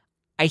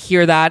 I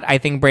hear that. I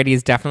think Brandi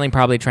is definitely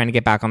probably trying to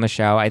get back on the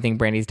show. I think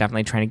Brandy's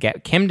definitely trying to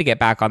get Kim to get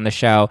back on the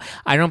show.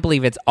 I don't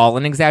believe it's all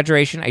an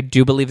exaggeration. I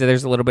do believe that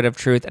there's a little bit of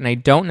truth, and I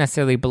don't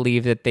necessarily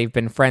believe that they've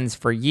been friends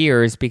for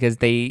years because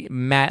they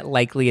met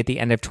likely at the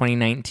end of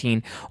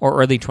 2019 or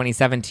early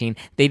 2017.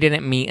 They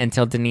didn't meet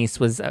until Denise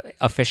was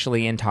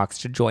officially in talks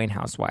to join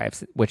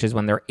Housewives, which is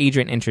when their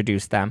agent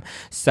introduced them.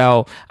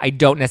 So I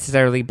don't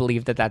necessarily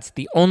believe that that's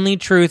the only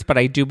truth, but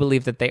I do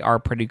believe that they are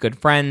pretty good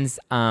friends.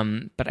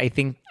 But I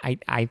think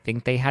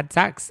they had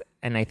sex,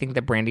 and I think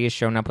that Brandi has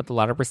shown up with a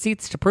lot of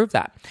receipts to prove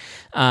that,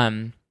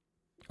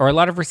 or a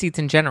lot of receipts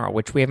in general,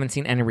 which we haven't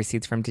seen any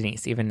receipts from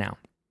Denise even now.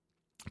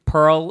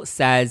 Pearl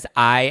says,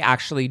 I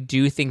actually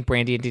do think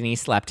Brandi and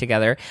Denise slept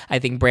together. I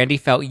think Brandi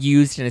felt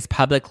used and has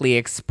publicly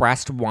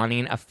expressed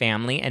wanting a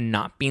family and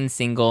not being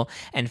single,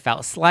 and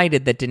felt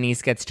slighted that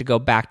Denise gets to go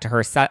back to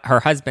her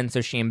husband,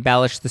 so she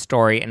embellished the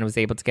story and was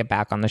able to get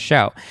back on the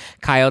show.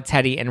 Kyle,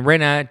 Teddy, and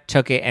Rinna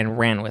took it and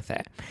ran with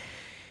it.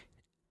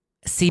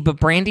 See, but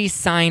Brandi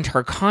signed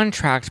her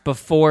contract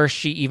before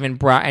she even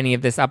brought any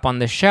of this up on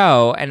the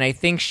show, and I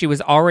think she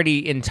was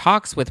already in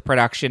talks with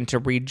production to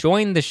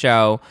rejoin the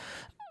show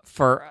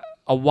for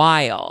a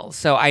while.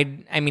 So I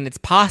mean, it's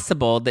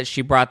possible that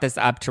she brought this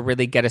up to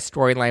really get a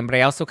storyline, but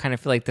I also kind of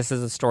feel like this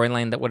is a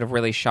storyline that would have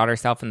really shot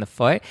herself in the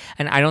foot,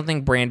 and I don't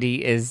think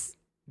Brandi is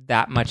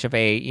that much of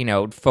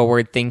a,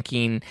 forward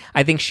thinking.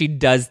 I think she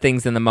does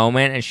things in the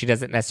moment and she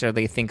doesn't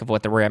necessarily think of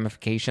what the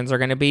ramifications are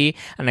going to be.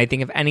 And I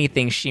think if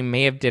anything, she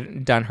may have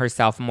done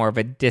herself more of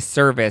a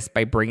disservice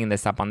by bringing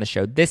this up on the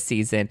show this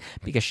season,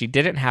 because she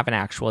didn't have an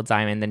actual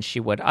diamond than she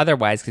would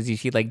otherwise. Because you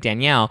see like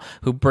Danielle,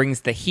 who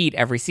brings the heat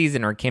every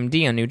season, or Kim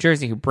D on New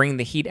Jersey, who bring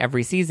the heat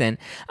every season.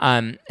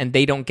 And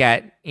they don't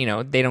get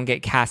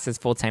cast as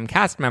full-time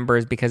cast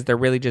members because they're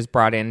really just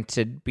brought in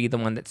to be the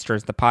one that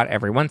stirs the pot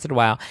every once in a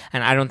while.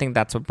 And I don't think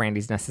that's what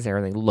Brandi's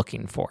necessarily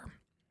looking for.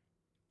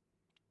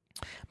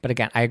 But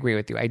again, I agree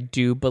with you. I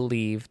do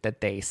believe that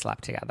they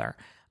slept together.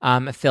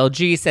 Phil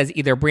G says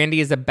either Brandi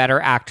is a better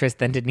actress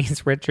than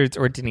Denise Richards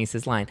or Denise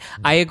is lying.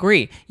 I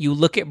agree. You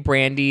look at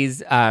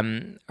Brandi's,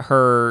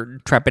 her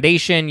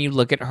trepidation, you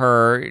look at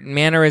her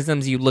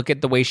mannerisms, you look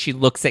at the way she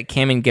looks at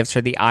Kim and gives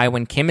her the eye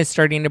when Kim is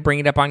starting to bring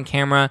it up on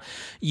camera.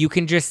 You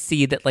can just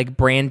see that like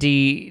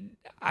Brandi,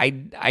 I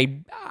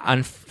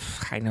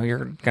know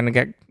you're going to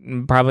get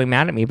probably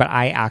mad at me, but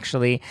I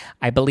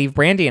believe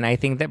Brandi, and I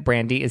think that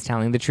Brandi is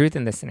telling the truth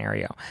in this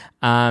scenario.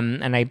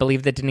 And I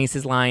believe that Denise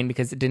is lying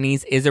because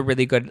Denise is a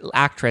really good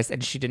actress,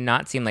 and she did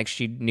not seem like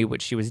she knew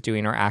what she was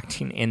doing or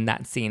acting in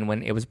that scene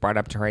when it was brought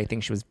up to her. I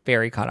think she was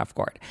very caught off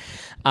guard.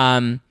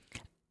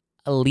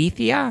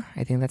 Alethea,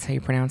 I think that's how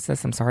you pronounce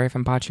this. I'm sorry if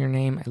I'm botching your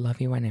name. I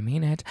love you and I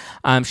mean it.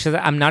 She said,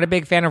 I'm not a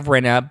big fan of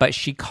Rinna, but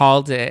she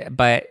called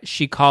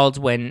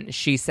when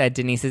she said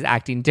Denise is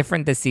acting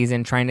different this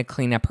season, trying to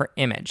clean up her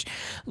image.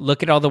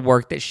 Look at all the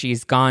work that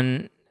she's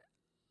gotten,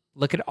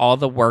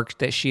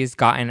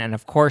 and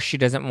of course she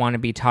doesn't want to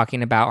be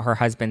talking about her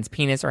husband's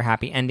penis or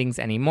happy endings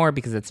anymore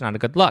because it's not a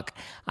good look.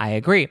 I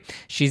agree.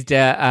 She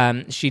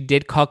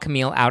did call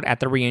Camille out at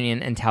the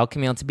reunion and tell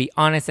Camille to be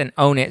honest and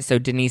own it, so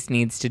Denise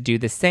needs to do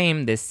the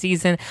same this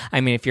season.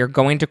 I mean, if you're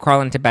going to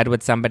crawl into bed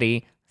with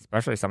somebody,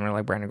 especially someone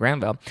like Brandi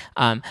Glanville,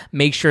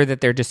 make sure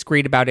that they're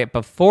discreet about it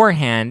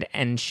beforehand.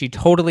 And she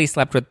totally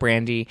slept with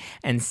Brandi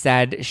and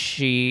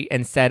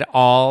said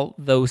all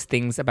those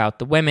things about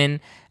the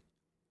women.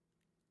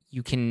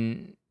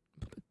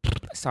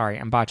 Sorry,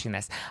 I'm botching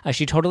this.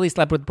 She totally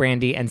slept with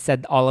Brandi and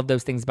said all of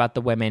those things about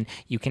the women.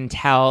 You can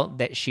tell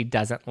that she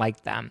doesn't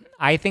like them.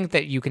 I think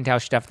that you can tell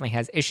she definitely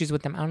has issues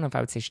with them. I don't know if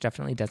I would say she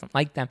definitely doesn't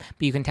like them,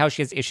 but you can tell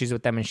she has issues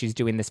with them, and she's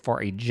doing this for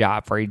a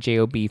job, for a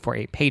job, for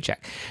a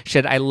paycheck.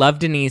 I love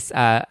Denise?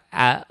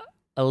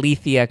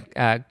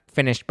 Alethea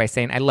finished by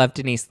saying, I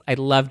loved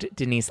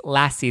Denise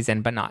last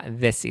season, but not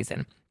this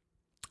season.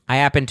 I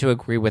happen to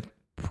agree with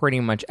pretty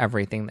much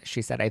everything that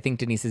she said. I think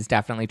Denise is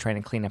definitely trying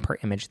to clean up her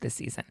image this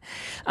season.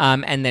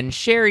 And then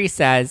Sherry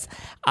says,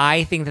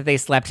 I think that they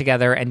slept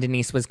together and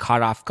Denise was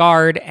caught off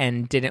guard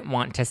and didn't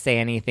want to say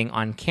anything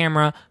on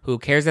camera. Who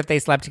cares if they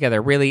slept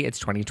together? Really, it's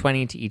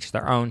 2020, to each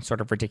their own, sort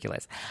of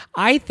ridiculous.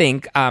 I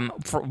think,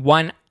 for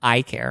one,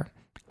 I care.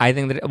 I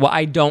think that,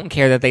 I don't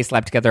care that they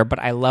slept together, but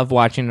I love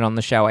watching it on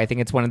the show. I think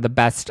it's one of the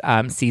best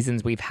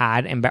seasons we've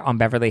had on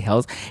Beverly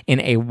Hills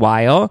in a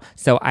while.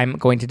 So I'm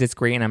going to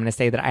disagree, and I'm going to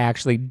say that I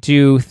actually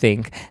do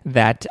think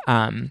that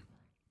I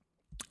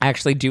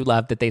actually do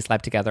love that they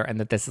slept together and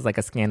that this is like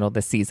a scandal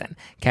this season.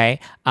 Okay.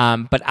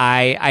 But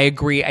I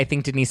agree. I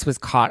think Denise was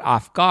caught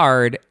off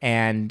guard,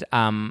 and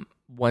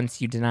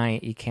once you deny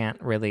it, you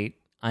can't really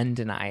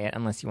undeny it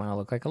unless you want to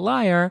look like a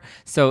liar.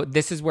 So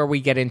this is where we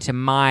get into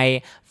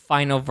my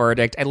final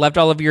verdict. I loved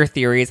all of your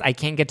theories. I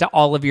can't get to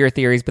all of your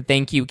theories, but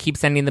thank you. Keep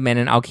sending them in,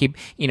 and I'll keep,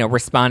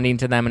 responding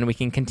to them, and we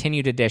can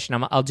continue to dish.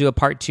 And I'll do a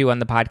part 2 on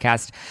the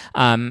podcast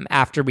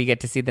after we get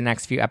to see the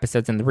next few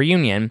episodes in the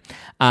reunion.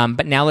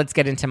 But now let's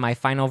get into my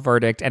final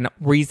verdict and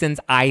reasons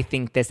I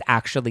think this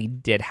actually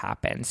did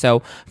happen.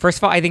 So first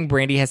of all, I think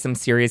Brandi has some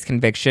serious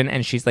conviction,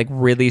 and she's like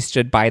really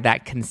stood by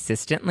that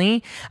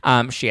consistently.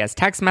 She has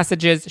text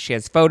messages, she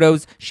has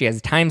photos, she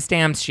has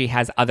timestamps, she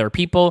has other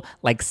people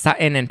like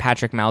Sutton and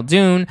Patrick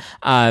Muldoon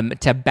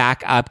to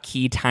back up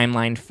key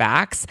timeline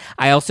facts.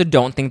 I also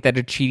don't think that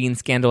a cheating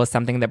scandal is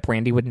something that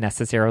Brandi would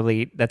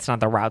necessarily, that's not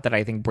the route that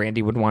I think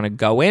Brandi would want to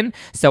go in.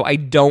 So I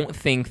don't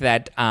think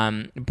that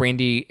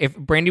if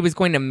Brandi was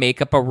going to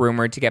make up a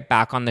rumor to get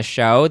back on the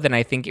show, then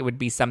I think it would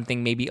be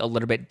something maybe a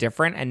little bit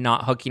different and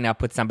not hooking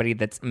up with somebody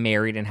that's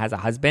married and has a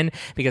husband,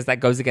 because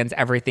that goes against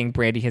everything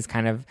Brandi has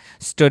kind of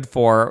stood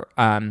for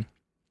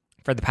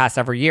the past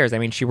several years. I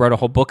mean, she wrote a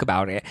whole book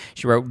about it.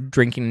 She wrote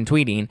Drinking and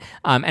Tweeting.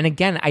 And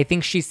again, I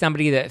think she's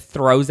somebody that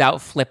throws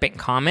out flippant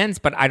comments,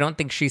 but I don't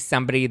think she's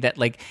somebody that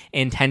like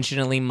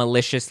intentionally,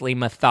 maliciously,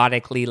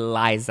 methodically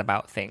lies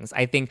about things.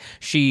 I think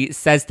she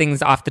says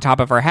things off the top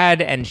of her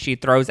head, and she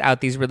throws out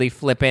these really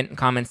flippant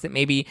comments that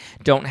maybe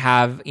don't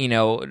have,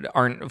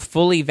 aren't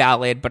fully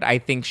valid, but I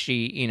think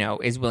she,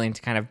 is willing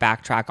to kind of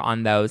backtrack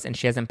on those, and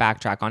she hasn't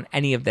backtracked on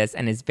any of this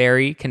and is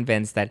very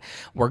convinced that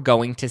we're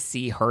going to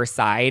see her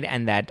side,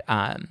 and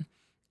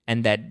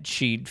that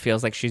she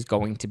feels like she's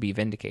going to be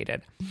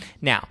vindicated.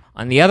 Now,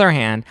 on the other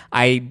hand,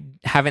 I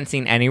haven't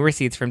seen any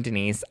receipts from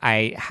Denise.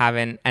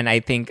 And I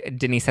think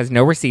Denise has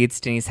no receipts.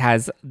 Denise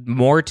has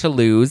more to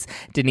lose.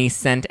 Denise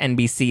sent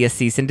NBC a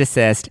cease and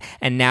desist,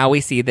 and now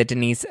we see that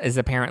Denise is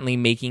apparently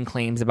making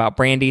claims about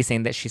Brandi,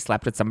 saying that she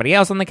slept with somebody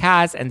else on the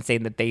cast, and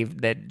saying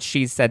that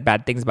she's said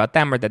bad things about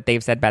them, or that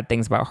they've said bad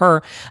things about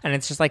her. And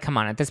it's just like, come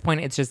on, at this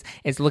point,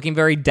 it's looking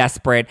very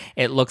desperate.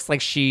 It looks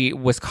like she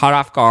was caught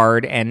off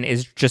guard and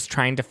is just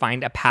trying to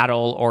find a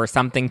paddle or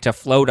something to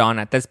float on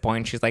at this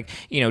point. She's like,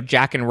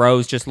 Jack and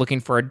Rose, just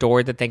looking for a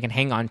door that they can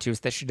hang on to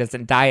so that she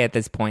doesn't die at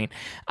this point.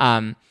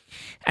 And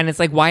it's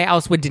like, why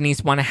else would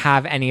Denise want to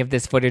have any of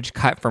this footage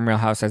cut from Real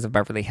Housewives of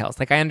Beverly Hills?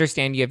 Like, I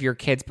understand you have your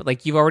kids, but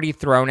like, you've already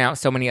thrown out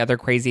so many other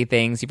crazy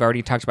things. You've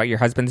already talked about your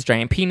husband's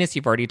giant penis.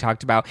 You've already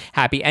talked about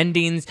happy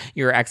endings.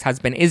 Your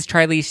ex-husband is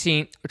Charlie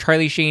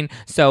Sheen.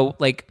 So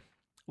like,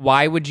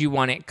 why would you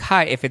want it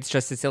cut if it's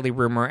just a silly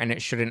rumor and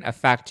it shouldn't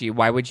affect you?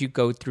 Why would you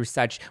go through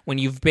when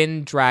you've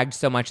been dragged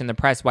so much in the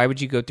press, why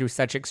would you go through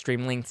such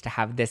extreme lengths to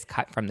have this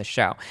cut from the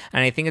show?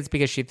 And I think it's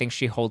because she thinks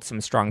she holds some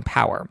strong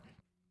power.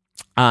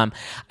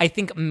 I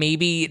think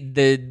maybe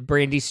the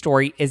Brandi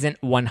story isn't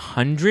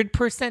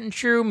 100%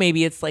 true.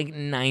 Maybe it's like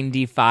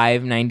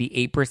 95,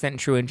 98%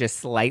 true and just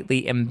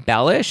slightly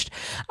embellished.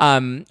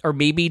 Or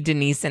maybe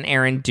Denise and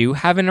Aaron do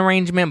have an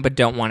arrangement but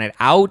don't want it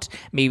out.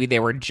 Maybe they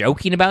were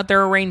joking about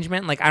their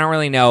arrangement. Like, I don't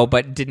really know,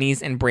 but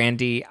Denise and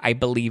Brandi, I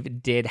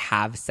believe, did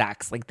have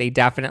sex. Like, they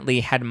definitely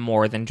had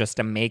more than just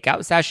a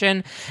makeout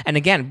session. And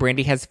again,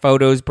 Brandi has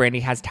photos.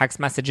 Brandi has text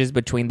messages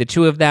between the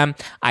two of them.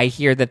 I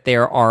hear that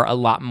there are a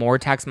lot more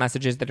text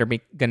messages that are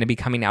going to be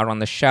coming out on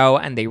the show,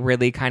 and they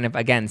really kind of,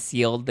 again,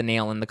 sealed the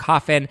nail in the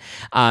coffin.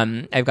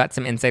 I've got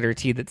some insider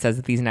tea that says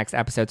that these next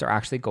episodes are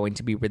actually going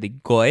to be really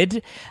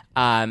good.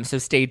 So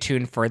stay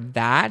tuned for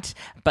that.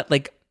 But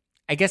like,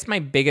 I guess my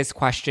biggest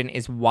question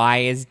is, why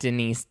is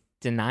Denise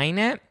denying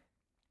it?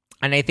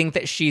 And I think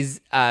that she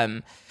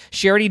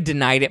already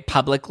denied it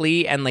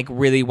publicly and like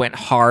really went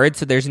hard.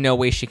 So there's no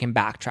way she can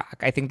backtrack.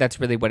 I think that's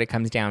really what it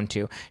comes down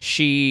to.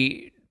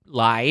 She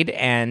lied,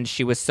 and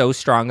she was so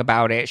strong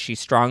about it. She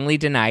strongly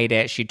denied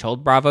it. She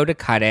told Bravo to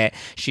cut it.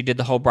 She did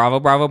the whole Bravo,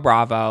 Bravo,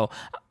 Bravo.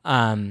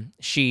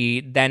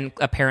 She then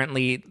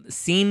apparently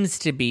seems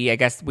to be, I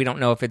guess we don't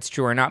know if it's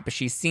true or not, but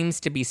she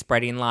seems to be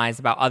spreading lies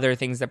about other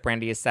things that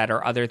Brandi has said,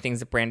 or other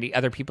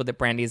people that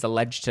Brandi is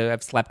alleged to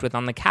have slept with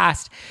on the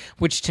cast,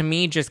 which to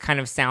me just kind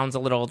of sounds a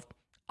little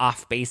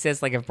off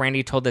basis. Like, if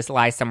Brandi told this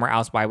lie somewhere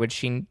else, why would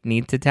she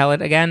need to tell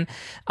it again?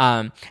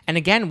 And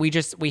again,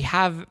 we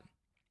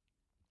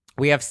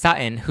have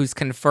Sutton, who's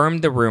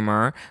confirmed the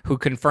rumor, who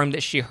confirmed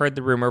that she heard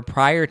the rumor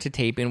prior to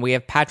taping. We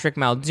have Patrick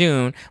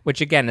Muldoon, which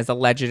again is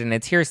alleged and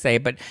it's hearsay,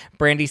 but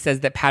Brandi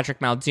says that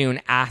Patrick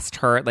Muldoon asked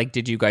her, like,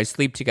 did you guys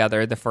sleep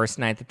together the first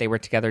night that they were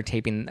together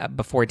taping, right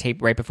before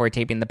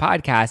taping the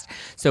podcast?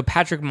 So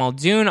Patrick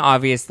Muldoon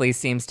obviously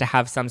seems to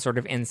have some sort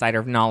of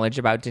insider knowledge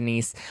about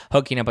Denise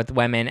hooking up with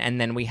women.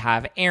 And then we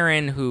have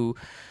Aaron, who,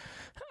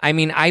 I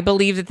mean, I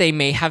believe that they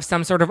may have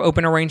some sort of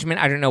open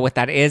arrangement. I don't know what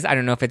that is. I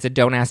don't know if it's a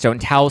don't ask,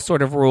 don't tell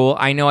sort of rule.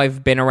 I know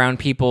I've been around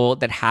people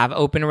that have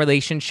open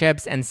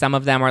relationships, and some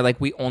of them are like,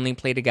 we only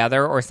play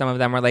together, or some of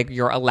them are like,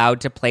 you're allowed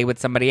to play with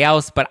somebody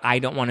else, but I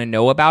don't want to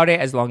know about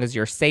it as long as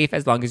you're safe,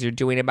 as long as you're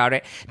doing about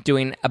it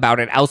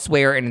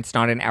elsewhere, and it's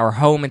not in our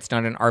home, it's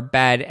not in our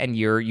bed, and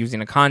you're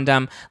using a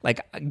condom.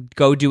 Like,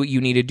 go do what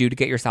you need to do to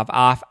get yourself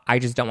off. I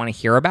just don't want to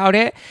hear about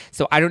it.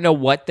 So I don't know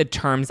what the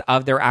terms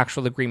of their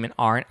actual agreement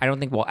are. I don't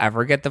think we'll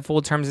ever get get the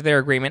full terms of their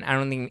agreement. I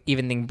don't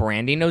even think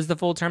Brandi knows the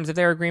full terms of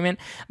their agreement,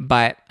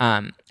 but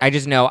I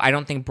just know I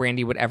don't think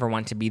Brandi would ever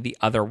want to be the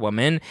other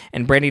woman,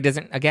 and Brandi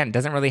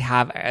doesn't really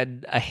have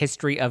a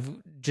history of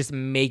just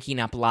making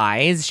up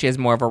lies. She has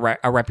more of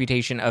a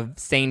reputation of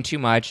saying too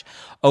much,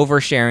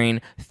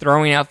 oversharing,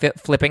 throwing out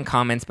flippant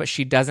comments, but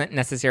she doesn't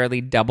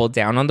necessarily double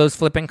down on those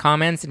flippant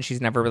comments, and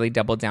she's never really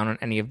doubled down on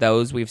any of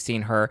those. We've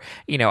seen her,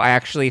 I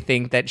actually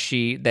think that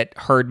that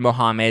heard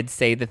Mohammed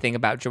say the thing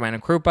about Joanna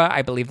Krupa.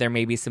 I believe there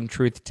may be some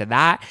truth to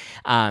that.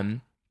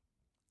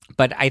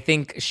 But I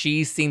think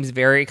she seems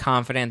very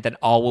confident that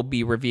all will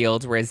be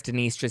revealed, whereas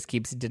Denise just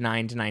keeps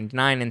denying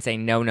and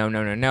saying no.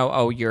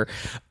 Oh, your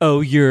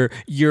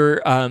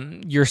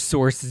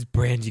source is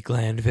Brandi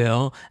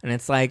Glanville, and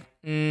it's like,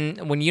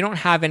 when you don't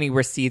have any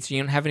receipts,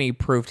 you don't have any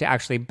proof to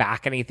actually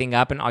back anything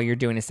up, and all you're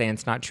doing is saying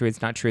it's not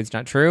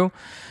true.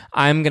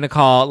 I'm gonna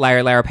call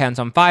liar, pants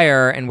on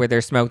fire, and where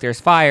there's smoke,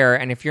 there's fire.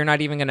 And if you're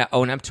not even gonna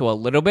own up to a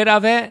little bit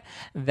of it,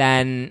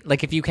 then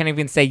like if you can't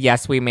even say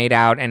yes, we made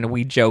out and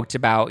we joked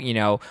about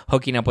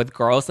hooking up with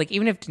girls, like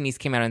even if Denise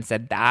came out and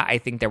said that, I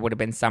think there would have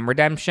been some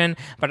redemption,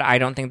 but I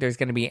don't think there's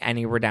gonna be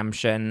any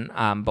redemption.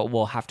 But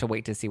we'll have to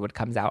wait to see what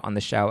comes out on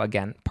the show.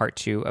 Again, part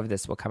 2 of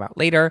this will come out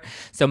later.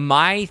 So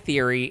my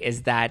theory is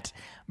that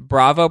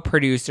Bravo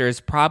producers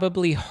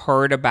probably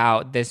heard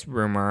about this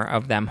rumor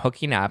of them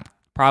hooking up,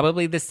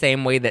 probably the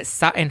same way that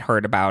Sutton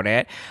heard about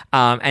it,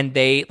 and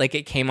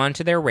it came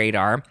onto their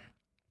radar.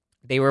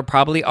 They were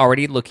probably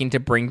already looking to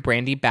bring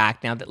Brandi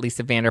back now that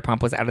Lisa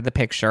Vanderpump was out of the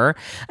picture,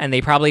 and they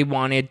probably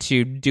wanted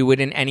to do it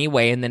in any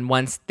way. And then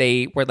once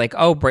they were like,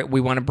 oh, we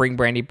want to bring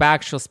Brandi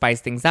back, she'll spice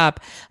things up.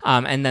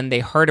 And then they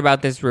heard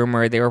about this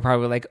rumor. They were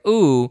probably like,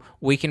 ooh,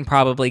 we can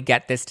probably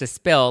get this to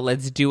spill.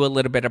 Let's do a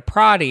little bit of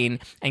prodding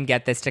and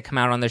get this to come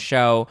out on the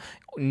show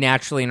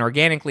naturally and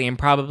organically, and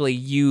probably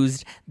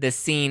used the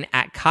scene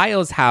at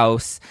Kyle's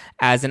house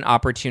as an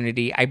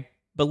opportunity. I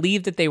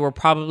believe that they were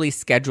probably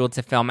scheduled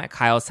to film at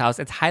Kyle's house.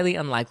 It's highly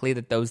unlikely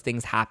that those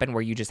things happen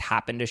where you just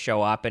happen to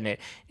show up, and it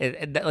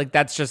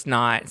that's just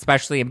not,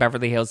 especially in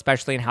Beverly Hills,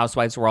 especially in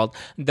Housewives world,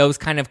 those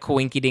kind of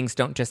coinkydinks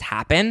don't just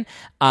happen.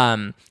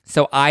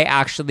 So I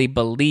actually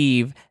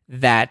believe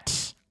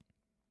that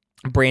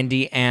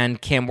Brandi and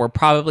Kim were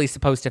probably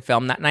supposed to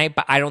film that night,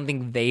 but I don't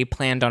think they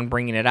planned on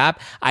bringing it up.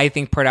 I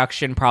think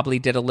production probably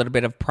did a little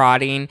bit of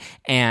prodding,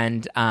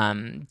 and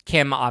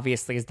Kim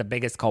obviously is the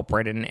biggest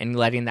culprit in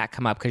letting that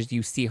come up, because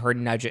you see her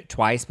nudge it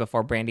twice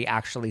before Brandi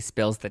actually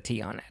spills the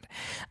tea on it.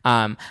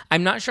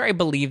 I'm not sure I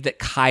believe that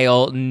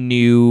Kyle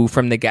knew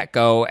from the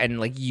get-go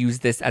and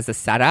used this as a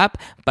setup,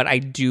 but I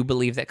do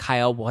believe that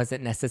Kyle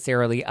wasn't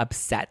necessarily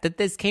upset that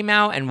this came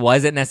out and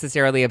wasn't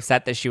necessarily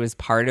upset that she was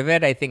part of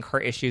it. I think her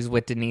issues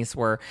with Denise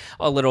were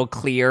a little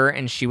clear,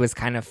 and she was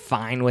kind of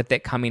fine with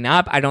it coming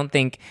up. I don't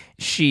think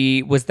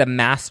she was the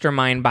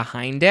mastermind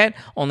behind it,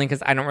 only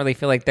because I don't really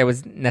feel like there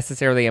was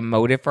necessarily a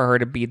motive for her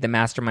to be the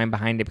mastermind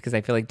behind it, because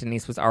I feel like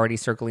Denise was already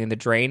circling the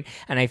drain,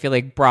 and I feel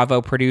like Bravo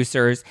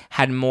producers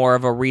had more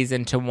of a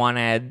reason to want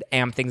to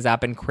amp things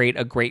up and create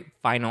a great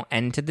final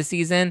end to the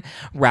season,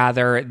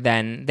 rather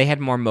than they had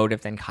more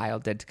motive than Kyle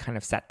did to kind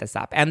of set this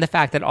up. And the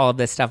fact that all of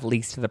this stuff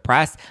leaks to the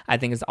press, I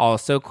think is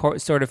also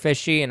sort of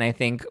fishy, and I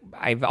think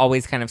I've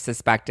always kind of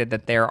suspected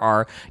that there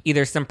are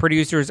either some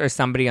producers or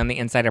somebody on the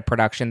inside of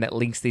production that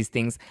leaks these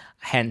things,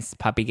 hence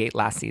Puppygate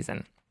last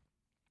season.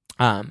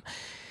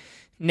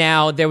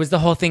 Now, there was the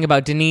whole thing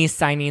about Denise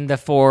signing the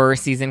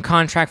 4-season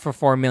contract for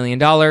 $4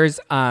 million.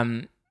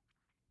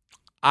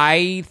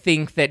 I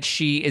think that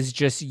she is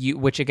just,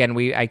 which again,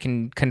 I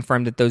can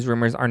confirm that those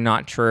rumors are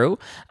not true,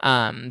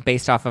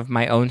 based off of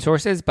my own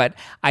sources, but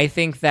I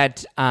think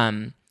that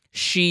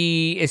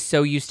she is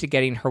so used to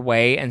getting her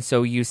way and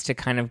so used to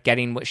kind of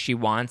getting what she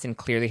wants, and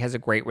clearly has a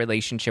great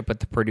relationship with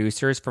the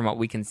producers from what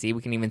we can see.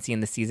 We can even see in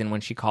the season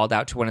when she called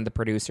out to one of the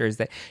producers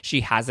that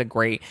she has a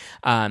great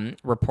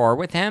rapport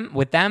with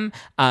them.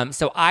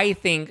 So I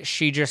think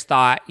she just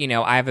thought,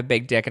 I have a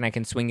big dick and I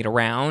can swing it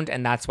around,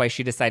 and that's why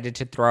she decided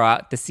to throw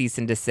out the cease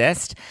and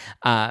desist,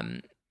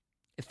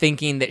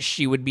 thinking that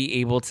she would be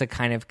able to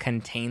kind of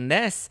contain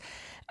this.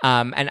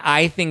 And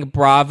I think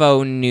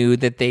Bravo knew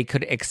that they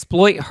could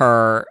exploit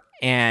her,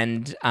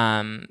 and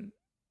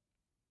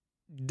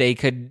they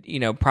could,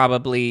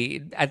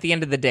 probably at the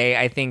end of the day,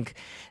 I think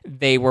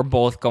they were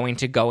both going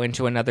to go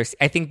into another.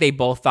 I think they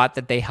both thought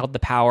that they held the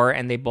power,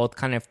 and they both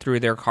kind of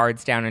threw their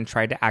cards down and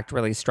tried to act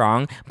really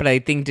strong. But I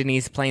think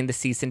Denise playing the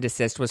cease and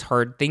desist was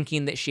her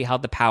thinking that she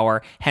held the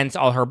power, hence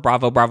all her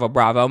bravo, bravo,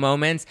 bravo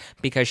moments,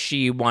 because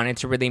she wanted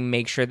to really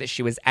make sure that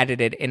she was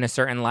edited in a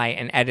certain light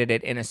and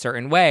edited in a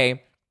certain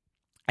way.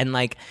 And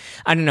like,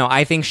 I don't know,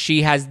 I think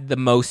she has the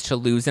most to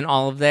lose in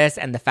all of this.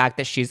 And the fact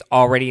that she's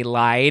already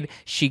lied,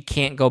 she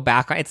can't go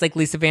back. It's like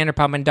Lisa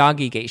Vanderpump and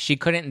Doggygate. She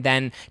couldn't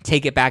then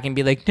take it back and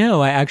be like,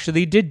 no, I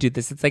actually did do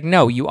this. It's like,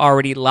 no, you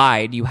already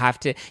lied. You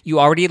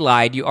already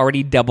lied. You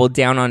already doubled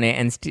down on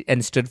it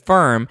and stood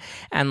firm.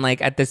 And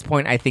like, at this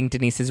point, I think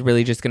Denise is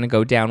really just going to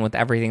go down with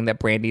everything that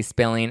Brandi's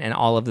spilling and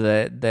all of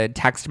the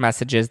text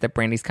messages that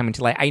Brandi's coming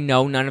to light. I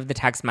know none of the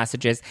text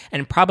messages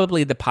and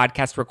probably the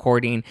podcast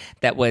recording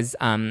that was,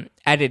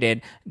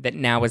 edited that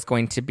now is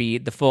going to be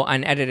the full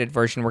unedited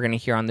version we're going to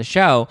hear on the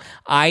show.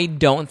 I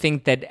don't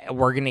think that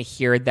we're going to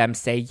hear them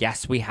say,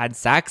 yes, we had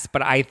sex,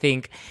 but I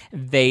think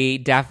they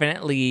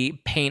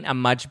definitely paint a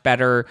much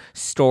better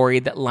story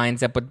that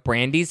lines up with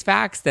Brandi's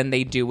facts than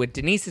they do with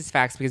Denise's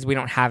facts, because we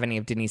don't have any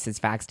of Denise's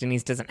facts.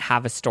 Denise doesn't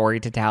have a story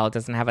to tell. It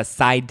doesn't have a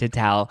side to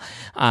tell.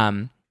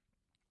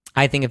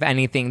 I think, if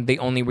anything, the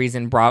only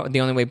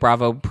way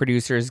Bravo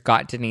producers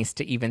got Denise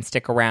to even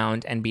stick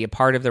around and be a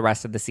part of the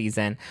rest of the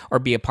season or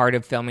be a part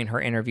of filming her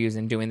interviews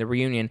and doing the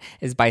reunion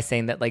is by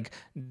saying that, like,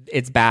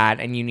 it's bad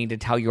and you need to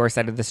tell your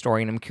side of the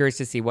story. And I'm curious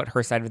to see what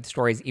her side of the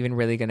story is even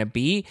really going to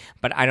be.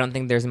 But I don't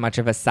think there's much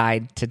of a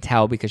side to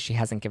tell because she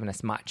hasn't given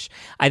us much.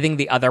 I think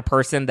the other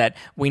person that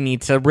we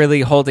need to really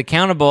hold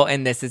accountable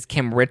in this is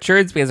Kim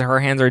Richards, because her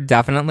hands are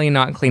definitely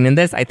not clean in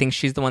this. I think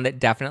she's the one that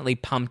definitely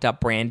pumped up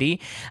Brandi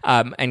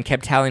and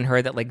kept telling her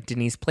that, like,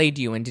 Denise played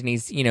you and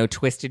Denise,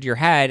 twisted your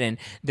head and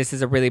this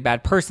is a really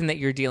bad person that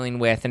you're dealing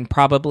with, and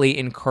probably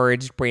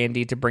encouraged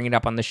Brandi to bring it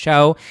up on the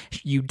show.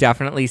 You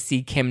definitely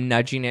see Kim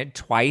nudging it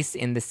twice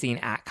in the scene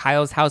at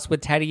Kyle's house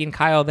with Teddy and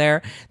Kyle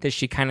there, that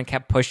she kind of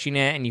kept pushing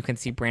it, and you can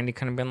see Brandi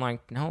kind of been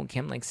like, no,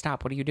 Kim, like,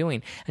 stop, what are you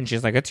doing? And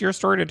she's like, it's your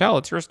story to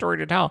tell,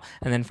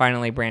 and then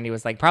finally Brandi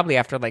was like, probably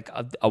after like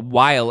a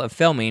while of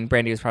filming,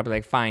 Brandi was probably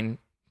like, fine,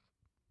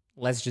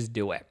 let's just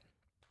do it.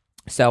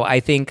 So I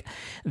think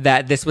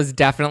that this was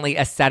definitely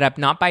a setup,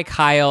 not by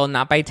Kyle,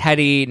 not by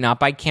Teddy, not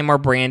by Kim or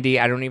Brandi.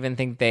 I don't even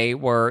think they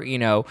were,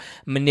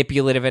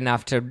 manipulative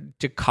enough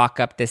to cock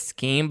up this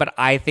scheme. But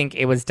I think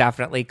it was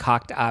definitely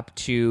cocked up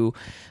to,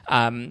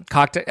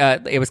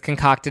 it was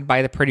concocted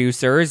by the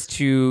producers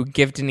to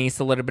give Denise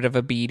a little bit of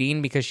a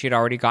beating because she had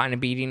already gotten a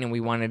beating and we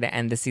wanted to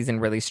end the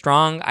season really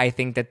strong. I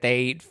think that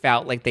they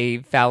felt like they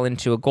fell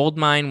into a gold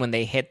mine when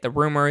they hit the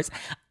rumors.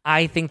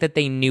 I think that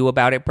they knew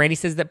about it. Brandi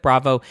says that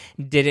Bravo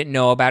didn't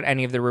know about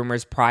any of the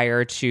rumors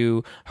prior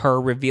to her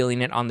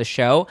revealing it on the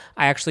show.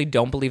 I actually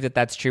don't believe that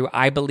that's true.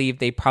 I believe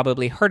they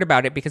probably heard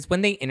about it because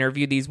when they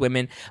interview these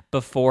women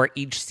before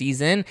each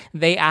season,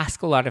 they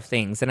ask a lot of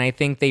things. And I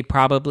think they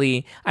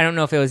probably, I don't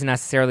know if it was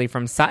necessarily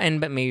from Sutton,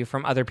 but maybe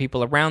from other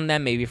people around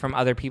them, maybe from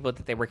other people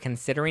that they were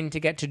considering to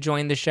get to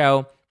join the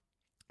show.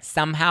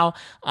 Somehow,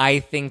 I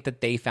think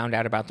that they found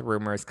out about the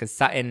rumors because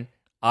Sutton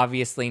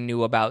obviously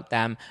knew about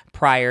them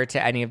prior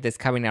to any of this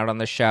coming out on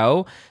the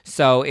show.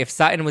 So if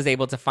Sutton was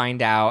able to find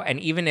out, and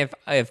even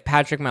if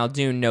Patrick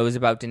Muldoon knows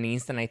about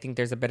Denise, then I think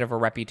there's a bit of a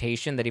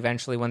reputation that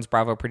eventually once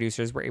Bravo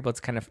producers were able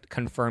to kind of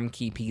confirm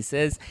key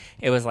pieces,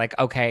 it was like,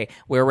 okay,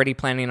 we're already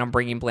planning on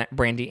bringing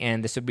Brandi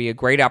in. This would be a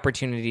great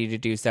opportunity to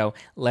do so.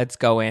 Let's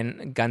go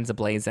in guns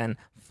a-blazing,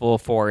 full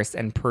force,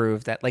 and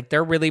prove that, like,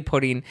 they're really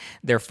putting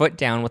their foot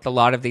down with a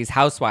lot of these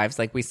housewives.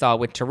 Like we saw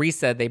with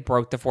Teresa, they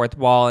broke the fourth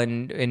wall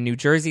in New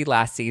Jersey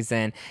last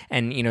season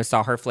and,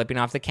 saw her flipping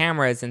off the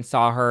cameras and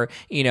saw her,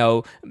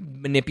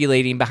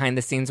 manipulating behind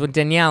the scenes with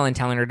Danielle and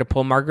telling her to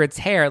pull Margaret's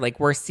hair. Like,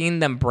 we're seeing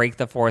them break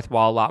the fourth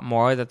wall a lot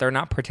more, that they're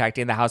not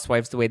protecting the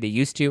housewives the way they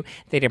used to.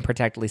 They didn't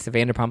protect Lisa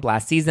Vanderpump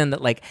last season.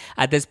 That, like,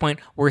 at this point,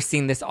 we're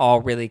seeing this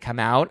all really come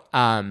out.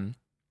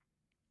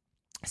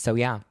 So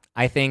yeah,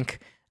 I think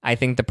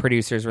the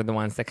producers were the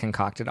ones that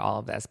concocted all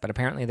of this, but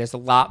apparently there's a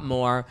lot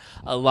more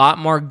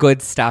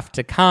good stuff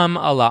to come,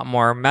 a lot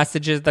more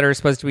messages that are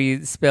supposed to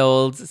be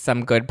spilled,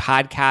 some good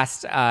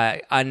podcast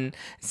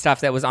stuff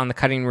that was on the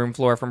cutting room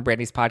floor from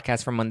Brandi's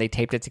podcast from when they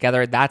taped it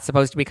together. That's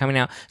supposed to be coming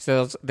out.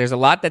 So there's a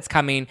lot that's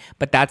coming,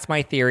 but that's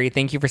my theory.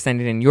 Thank you for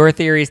sending in your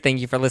theories. Thank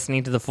you for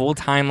listening to the full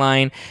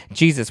timeline.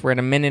 Jesus, we're at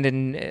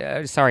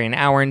an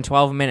hour and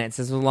 12 minutes.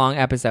 This was a long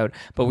episode,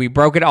 but we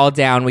broke it all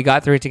down. We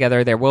got through it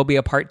together. There will be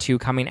a part 2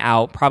 coming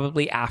out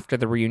probably after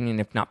the reunion,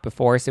 if not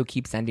before. So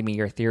keep sending me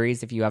your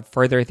theories if you have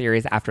further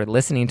theories after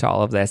listening to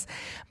all of this.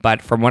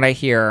 But from what I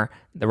hear,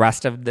 the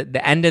rest of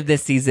the end of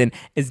this season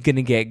is going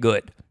to get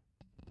good.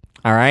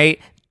 All right.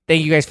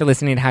 Thank you guys for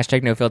listening to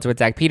 #NoFilter with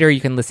Zach Peter. You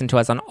can listen to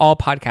us on all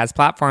podcast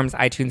platforms,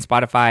 iTunes,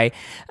 Spotify,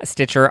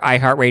 Stitcher,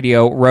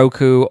 iHeartRadio,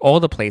 Roku, all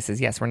the places.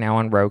 Yes, we're now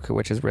on Roku,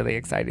 which is really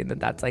exciting that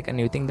that's like a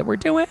new thing that we're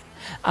doing.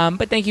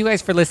 But thank you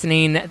guys for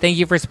listening. Thank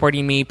you for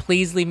supporting me.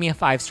 Please leave me a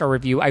 5-star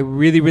review. I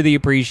really, really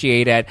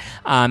appreciate it.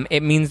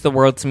 It means the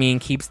world to me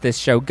and keeps this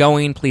show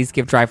going. Please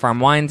give Dry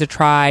Farm Wines a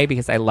try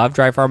because I love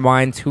Dry Farm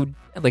Wines.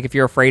 If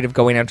you're afraid of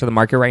going out to the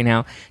market right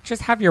now,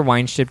 just have your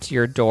wine shipped to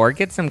your door.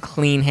 Get some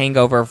clean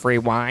hangover-free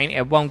wine.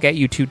 It won't get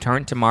you too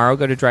turnt tomorrow.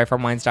 Go to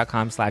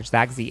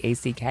dryfarmwines.com/Zack,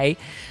 ZACK.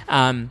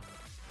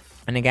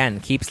 And again,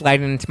 keep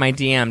sliding into my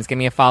DMs. Give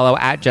me a follow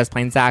at Just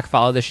Plain Zach.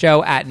 Follow the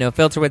show at No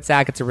Filter with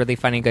Zach. It's a really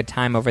funny, good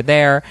time over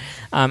there.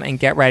 And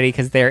get ready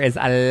because there is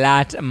a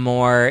lot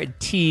more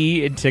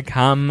tea to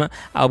come.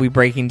 I'll be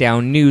breaking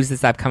down news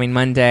this upcoming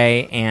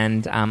Monday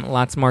and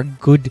lots more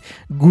good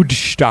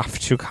stuff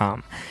to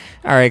come.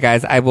 All right,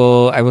 guys. I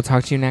will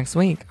talk to you next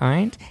week. All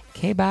right.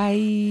 Okay.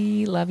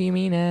 Bye. Love you,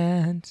 mean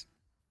it.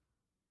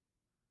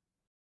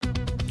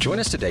 Join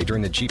us today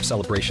during the Jeep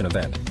Celebration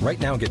event. Right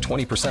now, get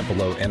 20%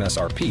 below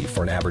MSRP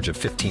for an average of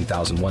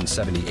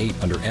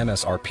 $15,178 under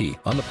MSRP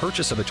on the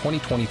purchase of a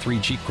 2023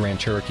 Jeep Grand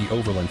Cherokee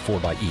Overland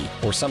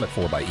 4xE or Summit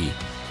 4xE.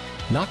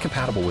 Not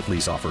compatible with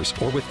lease offers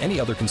or with any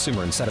other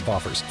consumer incentive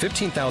offers.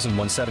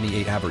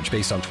 $15,178 average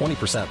based on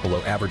 20%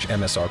 below average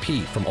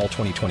MSRP from all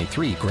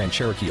 2023 Grand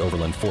Cherokee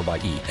Overland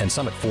 4xE and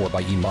Summit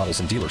 4xE models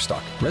in dealer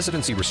stock.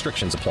 Residency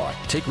restrictions apply.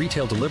 Take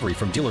retail delivery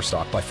from dealer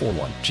stock by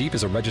 4/1. Jeep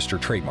is a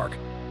registered trademark.